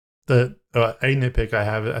 The a nitpick I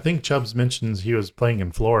have, I think Chubbs mentions he was playing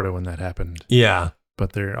in Florida when that happened, Yeah.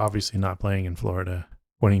 but they're obviously not playing in Florida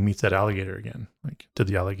when he meets that alligator again. Like, did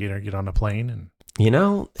the alligator get on a plane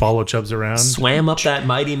and follow Chubbs around? Swam up that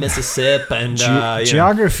mighty Mississippi and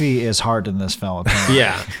Geography is hard in this film.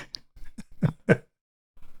 yeah.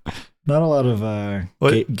 Not a lot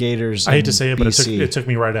of gators. I hate to say it, but BC. it took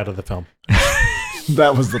me right out of the film.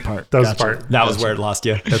 That was the part. That was Gotcha. the part. That was where it lost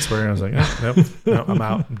you. That's where I was like, nope, I'm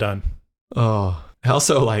out. I'm done. Oh,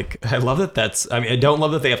 also, I love that I don't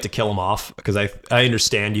love that they have to kill him off because I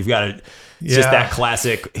understand you've got to, it's just that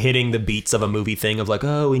classic hitting the beats of a movie thing of like,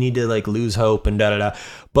 oh, we need to like lose hope and da-da-da.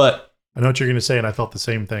 But I know what you're going to say, and I felt the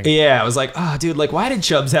same thing. yeah, I was like, oh, dude, like, why did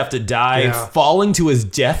Chubbs have to die Yeah. falling to his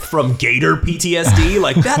death from gator PTSD?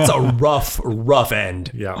 Like, that's a rough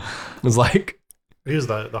end. Yeah. It was like, It was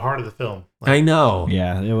the heart of the film. I know.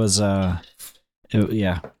 Yeah, it was.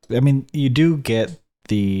 Yeah, I mean, you do get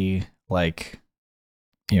the like,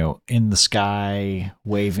 in the sky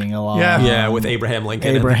waving along. Yeah, with Abraham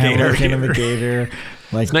Lincoln Abraham and the gator. Lincoln and the gator.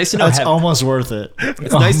 Like, It's nice to know that's heaven- almost worth it.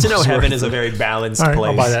 It's nice to know heaven is a very balanced All right, place.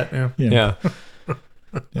 I'll buy that. Yeah. Yeah.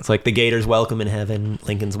 It's like the gator's welcome in heaven,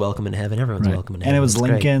 Lincoln's welcome in heaven, everyone's Right. welcome in heaven. And it was It's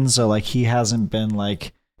great. Lincoln, so like he hasn't been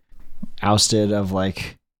like ousted of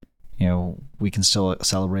like, we can still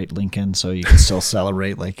celebrate Lincoln, so you can still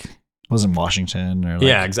celebrate like wasn't Washington or like,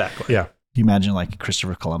 Yeah, exactly. Yeah. You imagine like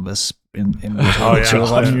Christopher Columbus in Oh,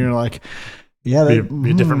 yeah. and you're like, Yeah,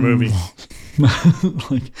 be a different movie.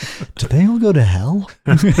 Like, do they all go to hell?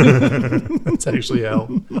 It's actually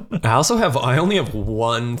hell. I only have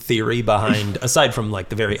one theory behind, aside from like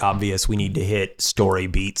the very obvious, we need to hit story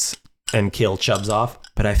beats and kill Chubbs off.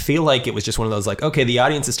 But I feel like it was just one of those like, okay, the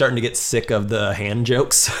audience is starting to get sick of the hand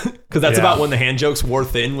jokes. Because that's about when the hand jokes wore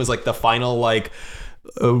thin, was like the final like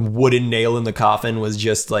wooden nail in the coffin was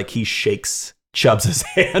just like he shakes Chubbs'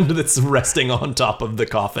 hand that's resting on top of the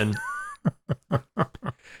coffin.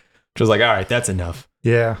 Which was like, all right, that's enough.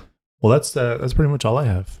 Yeah. Well, that's pretty much all I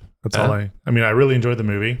have. That's all I mean, I really enjoyed the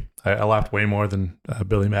movie. I laughed way more than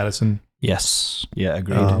Billy Madison. Yes. Yeah,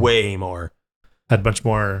 agreed. Way more. Had much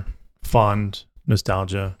more fond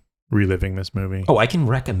nostalgia reliving this movie. Oh, I can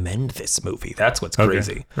recommend this movie. That's what's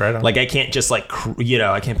crazy. Right on. Like, I can't just like,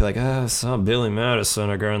 I can't be like, I saw Billy Madison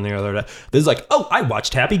again the other day. This is like, oh, I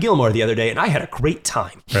watched Happy Gilmore the other day and I had a great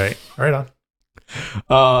time. Right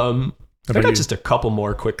on. I got just a couple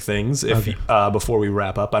more quick things before we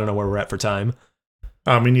wrap up. I don't know where we're at for time.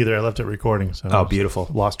 Me neither. I left it recording, so beautiful.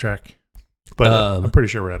 Lost track. But I'm pretty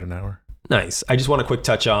sure we're at an hour. Nice. I just want a quick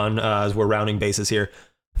touch on as we're rounding bases here.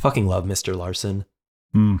 Fucking love Mr. Larson.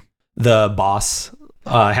 The boss,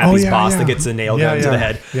 Happy's boss that gets a nail gun to the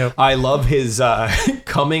head. Yep. I love his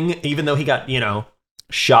coming, even though he got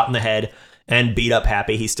shot in the head and beat up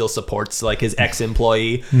Happy, he still supports like his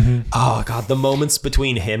ex-employee. Mm-hmm. Oh god, the moments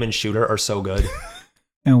between him and Shooter are so good.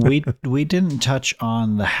 And we didn't touch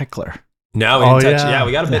on the heckler. No, we didn't touch. Yeah,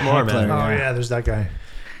 we got a bit more, man. Oh yeah, there's that guy.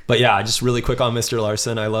 But yeah, just really quick on Mr.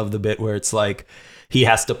 Larson. I love the bit where it's like he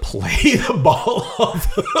has to play the ball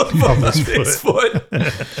off of his foot,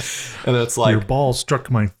 and it's like your ball struck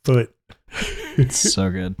my foot. It's so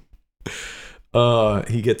good.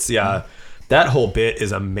 He gets that whole bit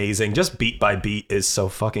is amazing. Just beat by beat is so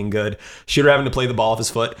fucking good. Shooter having to play the ball off his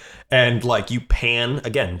foot, and like you pan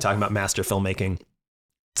again, talking about master filmmaking.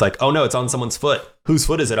 It's like, oh no, it's on someone's foot. Whose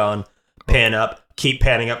foot is it on? Pan up, keep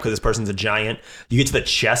panning up because this person's a giant. You get to the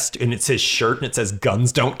chest and it's his shirt and it says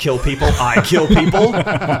guns don't kill people, I kill people.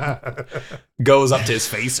 Goes up to his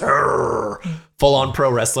face, full on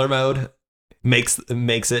pro wrestler mode, makes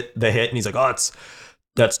it the hit, and he's like, oh,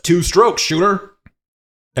 that's 2 strokes, Shooter.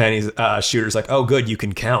 And he's Shooter's like, oh good, you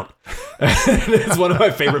can count. It's one of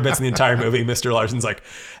my favorite bits in the entire movie. Mr. Larson's like,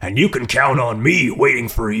 and you can count on me waiting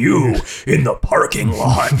for you in the parking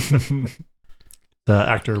lot. The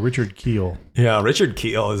actor Richard Kiel. Yeah, Richard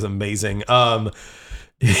Kiel is amazing. I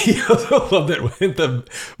also love that at the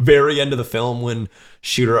very end of the film when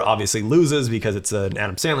Shooter obviously loses because it's an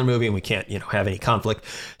Adam Sandler movie and we can't, have any conflict.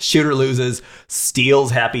 Shooter loses,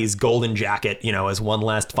 steals Happy's golden jacket, as one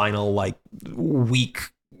last final like weak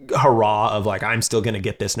hurrah of like, I'm still going to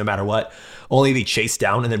get this no matter what. Only to be chased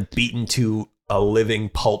down and then beaten to a living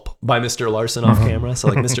pulp by Mr. Larson off camera. So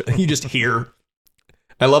like you just hear,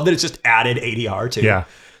 I love that it's just added ADR to Yeah.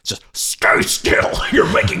 It's just, stay still,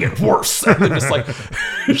 you're making it worse. And then just like,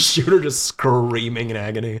 Shooter just screaming in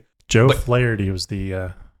agony. Joe Flaherty was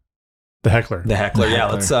the heckler. The heckler, yeah.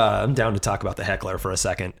 Let's. I'm down to talk about the heckler for a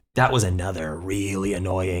second. That was another really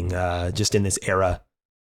annoying, just in this era,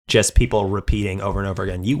 just people repeating over and over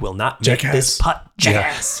again, you will not make this putt,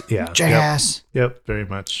 jackass. Yeah. Jackass. Yep, very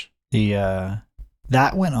much.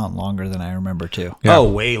 That went on longer than I remember too. Yeah.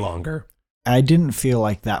 Oh, way longer. I didn't feel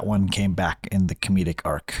like that one came back in the comedic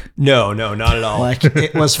arc. No, not at all. Like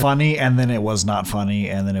it was funny and then it was not funny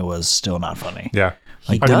and then it was still not funny. Yeah.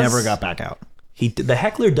 Like I never got back out. The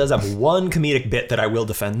heckler does have one comedic bit that I will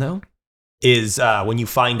defend though, is when you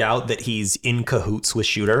find out that he's in cahoots with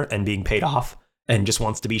Shooter and being paid off and just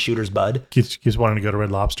wants to be Shooter's bud. Keeps wanting to go to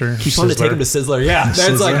Red Lobster. Keeps wanting to take him to Sizzler. Yeah.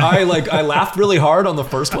 That's I laughed really hard on the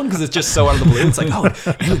first one because it's just so out of the blue. It's like, oh,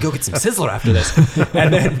 maybe we go get some Sizzler after this.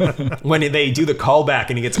 And then when they do the callback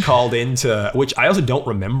and he gets called into, which I also don't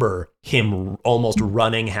remember him almost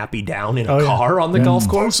running Happy down in a car on the golf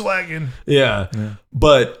course. Volkswagen. Yeah.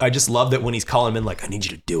 But I just love that when he's calling him in, like, I need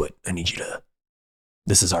you to do it.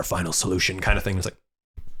 This is our final solution kind of thing. It's like,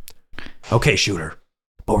 okay, Shooter.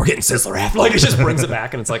 But we're getting Sizzler after. Like, it just brings it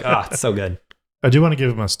back, and it's like, it's so good. I do want to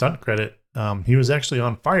give him a stunt credit. He was actually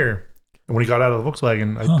on fire when he got out of the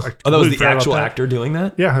Volkswagen. That was the actual actor doing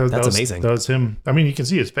that? Yeah, that's amazing. That was him. I mean, you can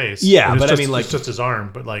see his face. Yeah, but it's just his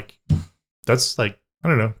arm. But like, that's like, I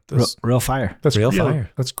don't know. That's real fire. That's real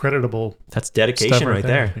fire. That's creditable. That's dedication right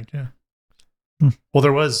there. I think, yeah. Well,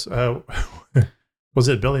 there was. Was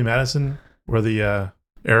it Billy Madison where the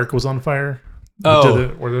Eric was on fire?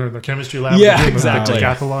 Where they're in the chemistry lab. Yeah, doing exactly. The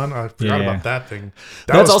decathlon. I forgot about that thing.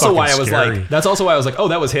 That's also why I was scary. like, that's also why I was like, oh,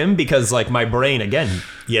 that was him, because like my brain, again,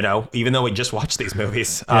 you know, even though we just watched these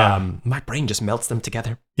movies, my brain just melts them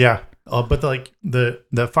together. Yeah. But like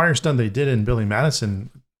the fire stunt they did in Billy Madison,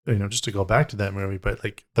 you know, just to go back to that movie, but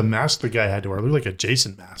like the mask the guy had to wear looked like a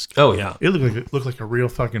Jason mask. Oh yeah, it looked like a real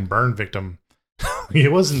fucking burn victim.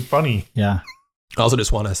 It wasn't funny. Yeah. I also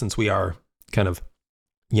just want to, since we are kind of,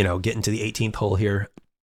 you know, getting to the 18th hole here.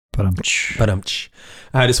 I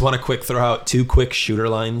just want to quick throw out 2 quick shooter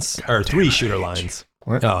lines, or 3 shooter lines.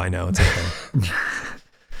 What? Oh, I know, it's okay.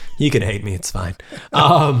 You can hate me, it's fine.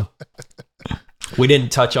 We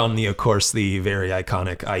didn't touch on of course, the very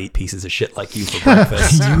iconic "I eat pieces of shit like you for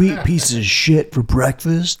breakfast." You eat pieces of shit for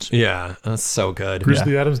breakfast? Yeah, that's so good. Bruce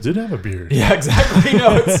Lee Adams did have a beard. Yeah, exactly.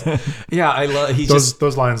 No, I love.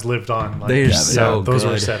 Those lines lived on. Like, they're so those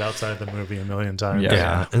good. were said outside the movie a million times.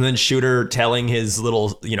 Yeah. And then Shooter telling his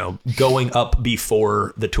little, you know, going up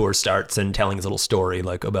before the tour starts and telling his little story,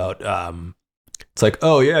 like about, it's like,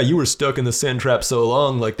 oh yeah, you were stuck in the sand trap so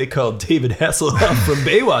long, like they called David Hasselhoff from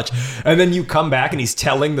Baywatch. And then you come back and he's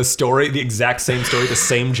telling the story, the exact same story, the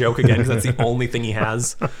same joke again, because that's the only thing he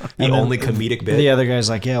has, the only comedic bit. The other guy's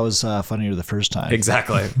like, yeah, it was funnier the first time.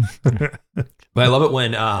 Exactly. But I love it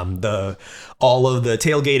when all of the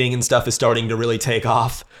tailgating and stuff is starting to really take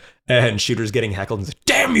off. And Shooter's getting heckled and says,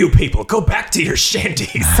 "Damn you people, go back to your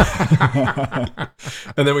shanties."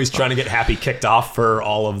 And then he's trying to get Happy kicked off for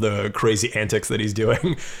all of the crazy antics that he's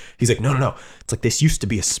doing. He's like, no. It's like, this used to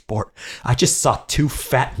be a sport. I just saw 2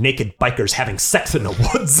 fat, naked bikers having sex in the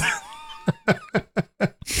woods.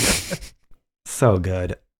 So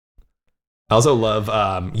good. I also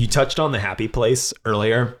love, you touched on the happy place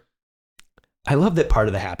earlier. I love that part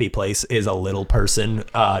of the happy place is a little person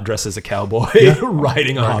dressed as a cowboy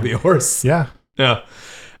riding a hobby horse. Yeah. Yeah.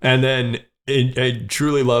 And then I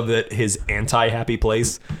truly love that his anti-happy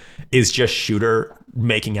place is just Shooter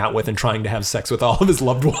making out with and trying to have sex with all of his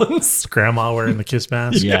loved ones. Grandma wearing the kiss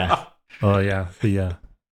mask. Yeah. Oh yeah. The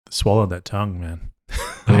swallowed that tongue, man.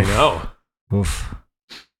 I know. Oof.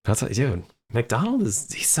 That's like, dude, McDonald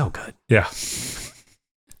he's so good. Yeah.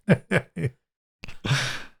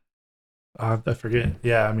 I forget.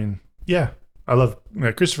 Yeah, I mean, yeah. I love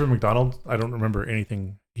Christopher McDonald. I don't remember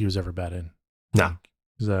anything he was ever bad in. No.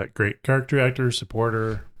 He's a great character actor,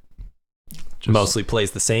 supporter. Mostly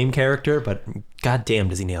plays the same character, but goddamn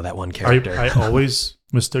does he nail that one character. I always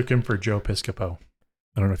mistook him for Joe Piscopo.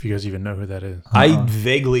 I don't know if you guys even know who that is. I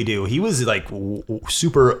vaguely do. He was like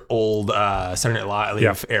super old Saturday Night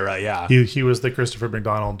Live era, yeah. He was the Christopher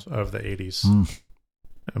McDonald of the 80s.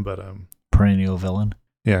 But perennial villain.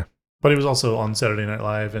 Yeah. But he was also on Saturday Night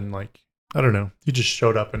Live, and like, I don't know, he just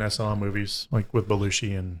showed up in SNL movies, like with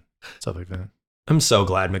Belushi and stuff like that. I'm so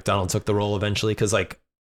glad McDonald took the role eventually, because like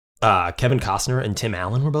Kevin Costner and Tim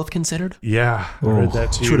Allen were both considered. Yeah, I heard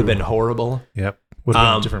that too. Which would have been horrible. Yep, would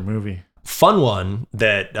have been a different movie. Fun one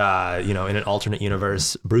that you know, in an alternate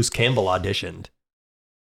universe, Bruce Campbell auditioned.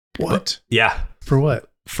 What? Yeah, for what?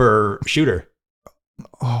 For Shooter.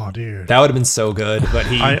 Oh, dude, that would have been so good. But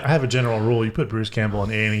I have a general rule: you put Bruce Campbell in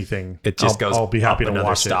anything, it just goes. I'll be happy to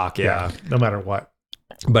watch stock. it. Yeah, no matter what.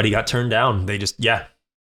 But he got turned down. They just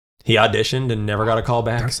he auditioned and never got a call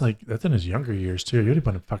back. That's in his younger years too. He would have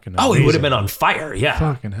been fucking. Oh, he would have been on fire. Yeah,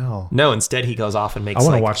 fucking hell. No, instead he goes off and makes. I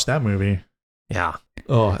want to watch that movie. Yeah.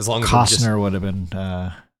 Oh, as long as Costner would have been.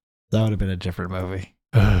 That would have been a different movie.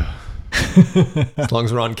 As long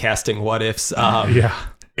as we're on casting what ifs. Yeah.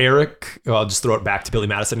 Eric, I'll just throw it back to Billy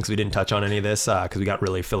Madison because we didn't touch on any of this because we got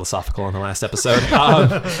really philosophical in the last episode.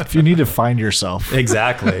 If you need to find yourself.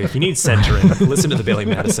 Exactly. If you need centering, listen to the Billy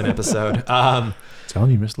Madison episode.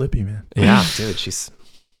 Telling you, Miss Lippy, man. Yeah, dude, she's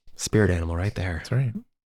spirit animal right there. That's right.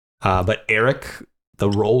 But Eric, the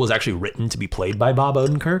role was actually written to be played by Bob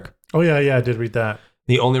Odenkirk. Oh, yeah, I did read that.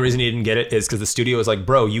 The only reason he didn't get it is because the studio was like,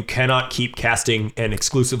 bro, you cannot keep casting and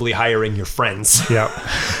exclusively hiring your friends. Yeah.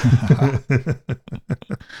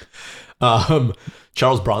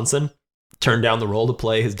 Charles Bronson turned down the role to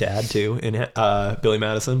play his dad, too, in Billy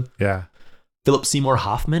Madison. Yeah. Philip Seymour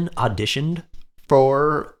Hoffman auditioned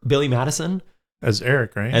for Billy Madison. As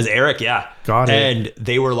Eric, right? As Eric, yeah. Got it. And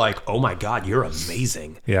they were like, oh, my God, you're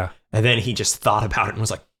amazing. Yeah. And then he just thought about it and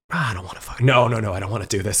was like, I don't want to fucking no, I don't want to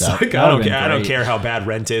do this. Like, I don't care how bad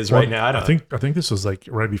Rent is right now. I think this was like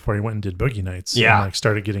right before he went and did Boogie Nights. Yeah, and like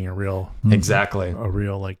started getting a real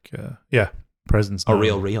like presence. A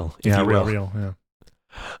real. Yeah, real. Yeah.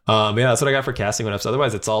 Yeah, that's what I got for casting one.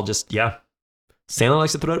 Otherwise, it's all just Sandler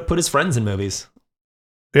likes to put his friends in movies.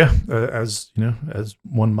 Yeah, as you know, as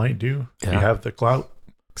one might do. If you have the clout.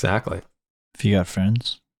 Exactly. If you got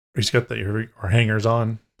friends. He's got or hangers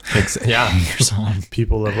on. Yeah. Hangers on.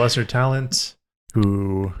 People of lesser talent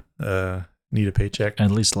who need a paycheck.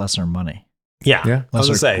 At least lesser money. Yeah. Yeah. I was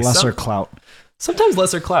gonna say lesser clout. Sometimes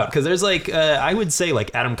lesser clout, because there's like I would say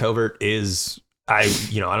like Adam Covert is I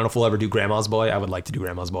don't know if we'll ever do Grandma's Boy. I would like to do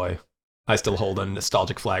Grandma's Boy. I still hold a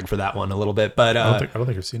nostalgic flag for that one a little bit, but I don't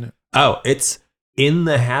think I've seen it. Oh, it's in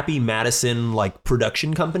the Happy Madison like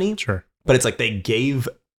production company. Sure. But it's like they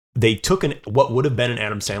took what would have been an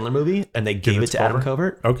Adam Sandler movie and they gave it to Adam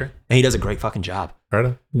Covert. Okay. And he does a great fucking job. Right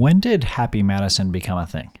on. When did Happy Madison become a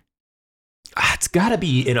thing? It's got to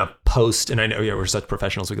be in a post, and I know we're such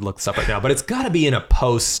professionals, we could look this up right now, but it's got to be in a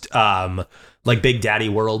post, like Big Daddy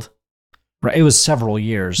world. Right, it was several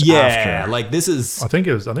years after. Like this is. I think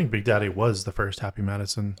Big Daddy was the first Happy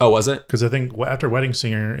Madison. Oh, was it? Because I think after Wedding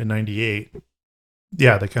Singer in '98,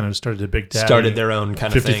 yeah, they kind of started a Big Daddy. Started their own kind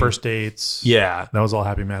of 50 thing. First Dates. Yeah. That was all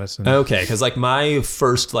Happy Madison. Okay, because like my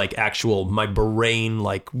first like my brain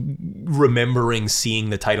like remembering seeing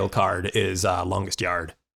the title card is Longest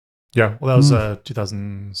Yard. Yeah, well, that was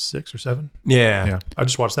 2006 or 7. Yeah. Yeah, I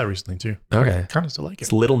just watched that recently too. Okay. Kind of still like it.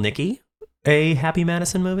 Is Little Nicky a Happy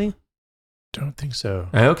Madison movie? Don't think so.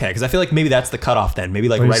 Okay, because I feel like maybe that's the cutoff then. Maybe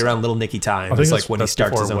like Well, right around Little Nicky time. I think It's like when he that's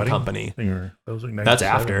starts his before own Wedding company. Singer. That was like That's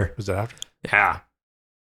 97. after. Was that after? Yeah.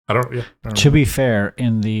 I don't To be fair,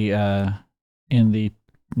 in the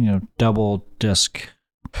double disc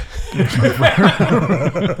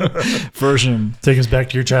version, Take us back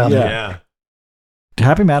to your childhood. Yeah.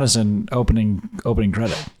 Happy Madison opening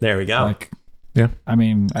credit. There we go. Like, Yeah. I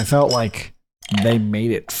mean, I felt like they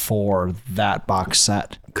made it for that box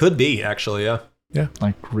set. Could be actually, yeah. Yeah.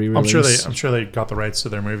 Like re-release. I'm sure they got the rights to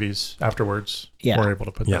their movies afterwards. Yeah. Were able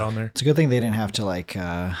to put that on there. It's a good thing they didn't have to like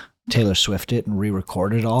Taylor Swift it and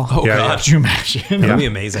re-record it all. Oh Yeah, god. Could you imagine? That'd be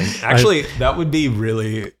amazing. Actually, that would be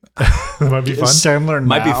really That might be fun. Sandler now,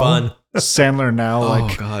 might be fun. Sandler now,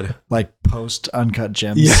 Oh god. like post Uncut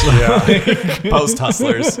Gems. Yeah. Post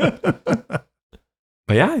Hustlers.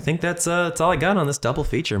 But yeah, I think that's all I got on this double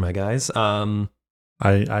feature, my guys.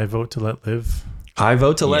 I vote to let live. I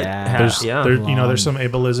vote to let Yeah. There's some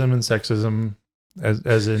ableism and sexism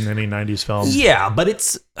as in any 90s film. Yeah, but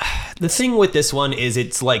it's the thing with this one is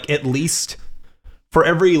it's like at least for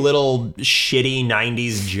every little shitty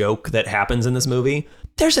 90s joke that happens in this movie,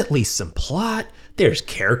 there's at least some plot, there's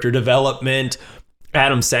character development.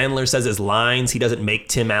 Adam Sandler says his lines, he doesn't make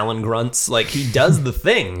Tim Allen grunts, like he does the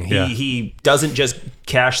thing. Yeah. He doesn't just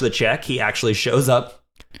cash the check, he actually shows up,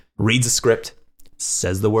 reads a script,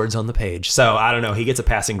 says the words on the page. So I don't know, he gets a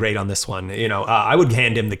passing grade on this one. I would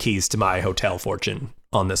hand him the keys to my hotel fortune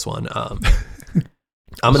on this one.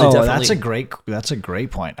 I'm gonna definitely. That's a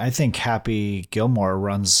great point. I think Happy Gilmore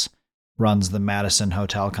runs the Madison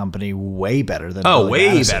Hotel Company way better than Billy way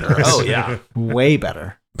Madison. better. Oh yeah, way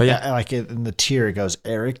better. But yeah. Like in the tier it goes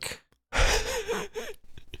Eric,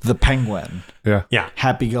 the Penguin, Yeah.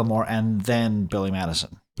 Happy Gilmore, and then Billy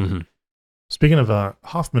Madison. Mm-hmm. Speaking of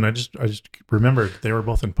Hoffman, I just remembered they were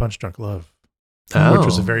both in Punch Drunk Love, Oh. which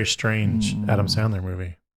was a very strange Adam Sandler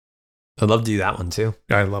movie. I'd love to do that one too.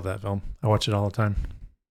 I love that film. I watch it all the time.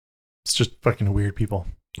 It's just fucking weird people.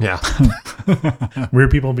 Yeah, Weird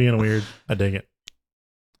people being weird. I dig it.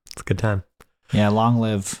 it's a good time. Yeah, long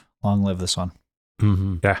live this one.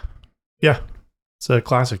 Mm-hmm. Yeah. It's a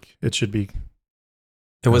classic. It should be.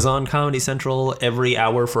 It was on Comedy Central every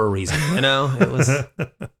hour for a reason. It was.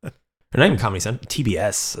 Or not even Comedy Central,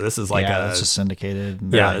 TBS. So this is like it's just syndicated.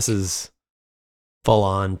 And this is full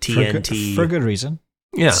on TNT for good reason.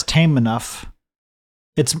 Yeah, It's tame enough.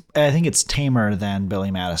 I think it's tamer than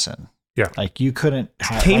Billy Madison. Yeah. Like you couldn't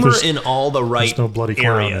have tamer like, in all the right There's no bloody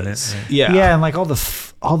clown in areas. it. Yeah, yeah, and like all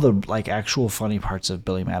the like actual funny parts of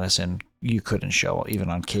Billy Madison you couldn't show even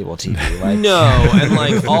on cable TV. Like no, and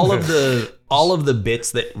like all of the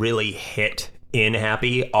bits that really hit in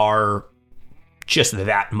Happy are just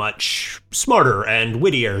that much smarter and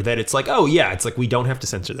wittier that it's like, oh yeah, it's like we don't have to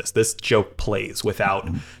censor this. This joke plays without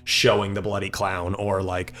showing the bloody clown or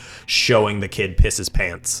like showing the kid piss his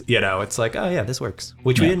pants. It's like, oh yeah, this works.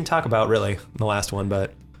 Which we didn't talk about really in the last one,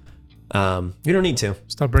 but you don't need to.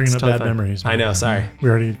 Stop bringing It's up bad totally fine. memories. I know, sorry. We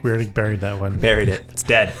already buried that one. Buried it. It's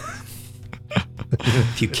dead.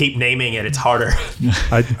 If you keep naming it, it's harder.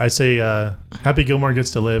 I say Happy Gilmore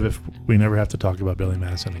gets to live if we never have to talk about Billy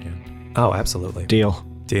Madison again. Oh, absolutely. deal.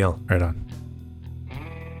 Right on.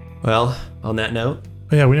 Well, on that note,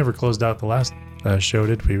 Oh, yeah, we never closed out the last show,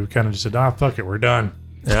 did we? We kind of just said, fuck it, we're done.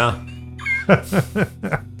 yeah.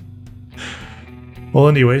 Well,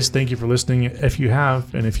 anyways, thank you for listening. If you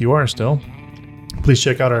have, and if you are still, please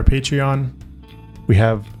check out our Patreon. We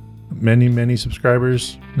have many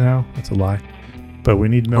subscribers now. That's a lie. But we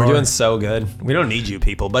need more. We're doing so good. We don't need you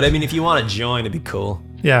people. But I mean, if you want to join, it'd be cool.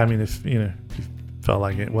 Yeah, I mean, if you felt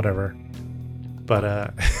like it, whatever.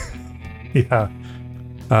 But yeah.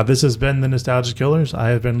 This has been the Nostalgia Killers. I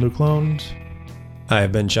have been Luke Lones. I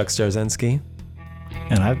have been Chuck Starzensky.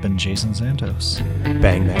 And I've been Jason Santos.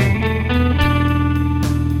 Bang, bang.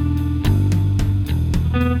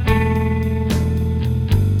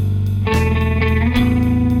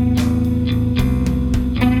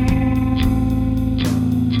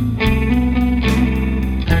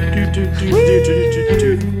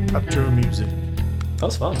 Outro music. That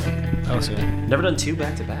was fun. That was good. Never done 2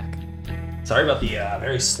 back to back. Sorry about the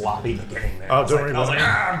very sloppy beginning there. Oh, don't worry I was about like, it.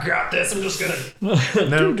 I've got this. I'm just gonna.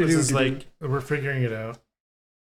 No, this is like we're figuring it out.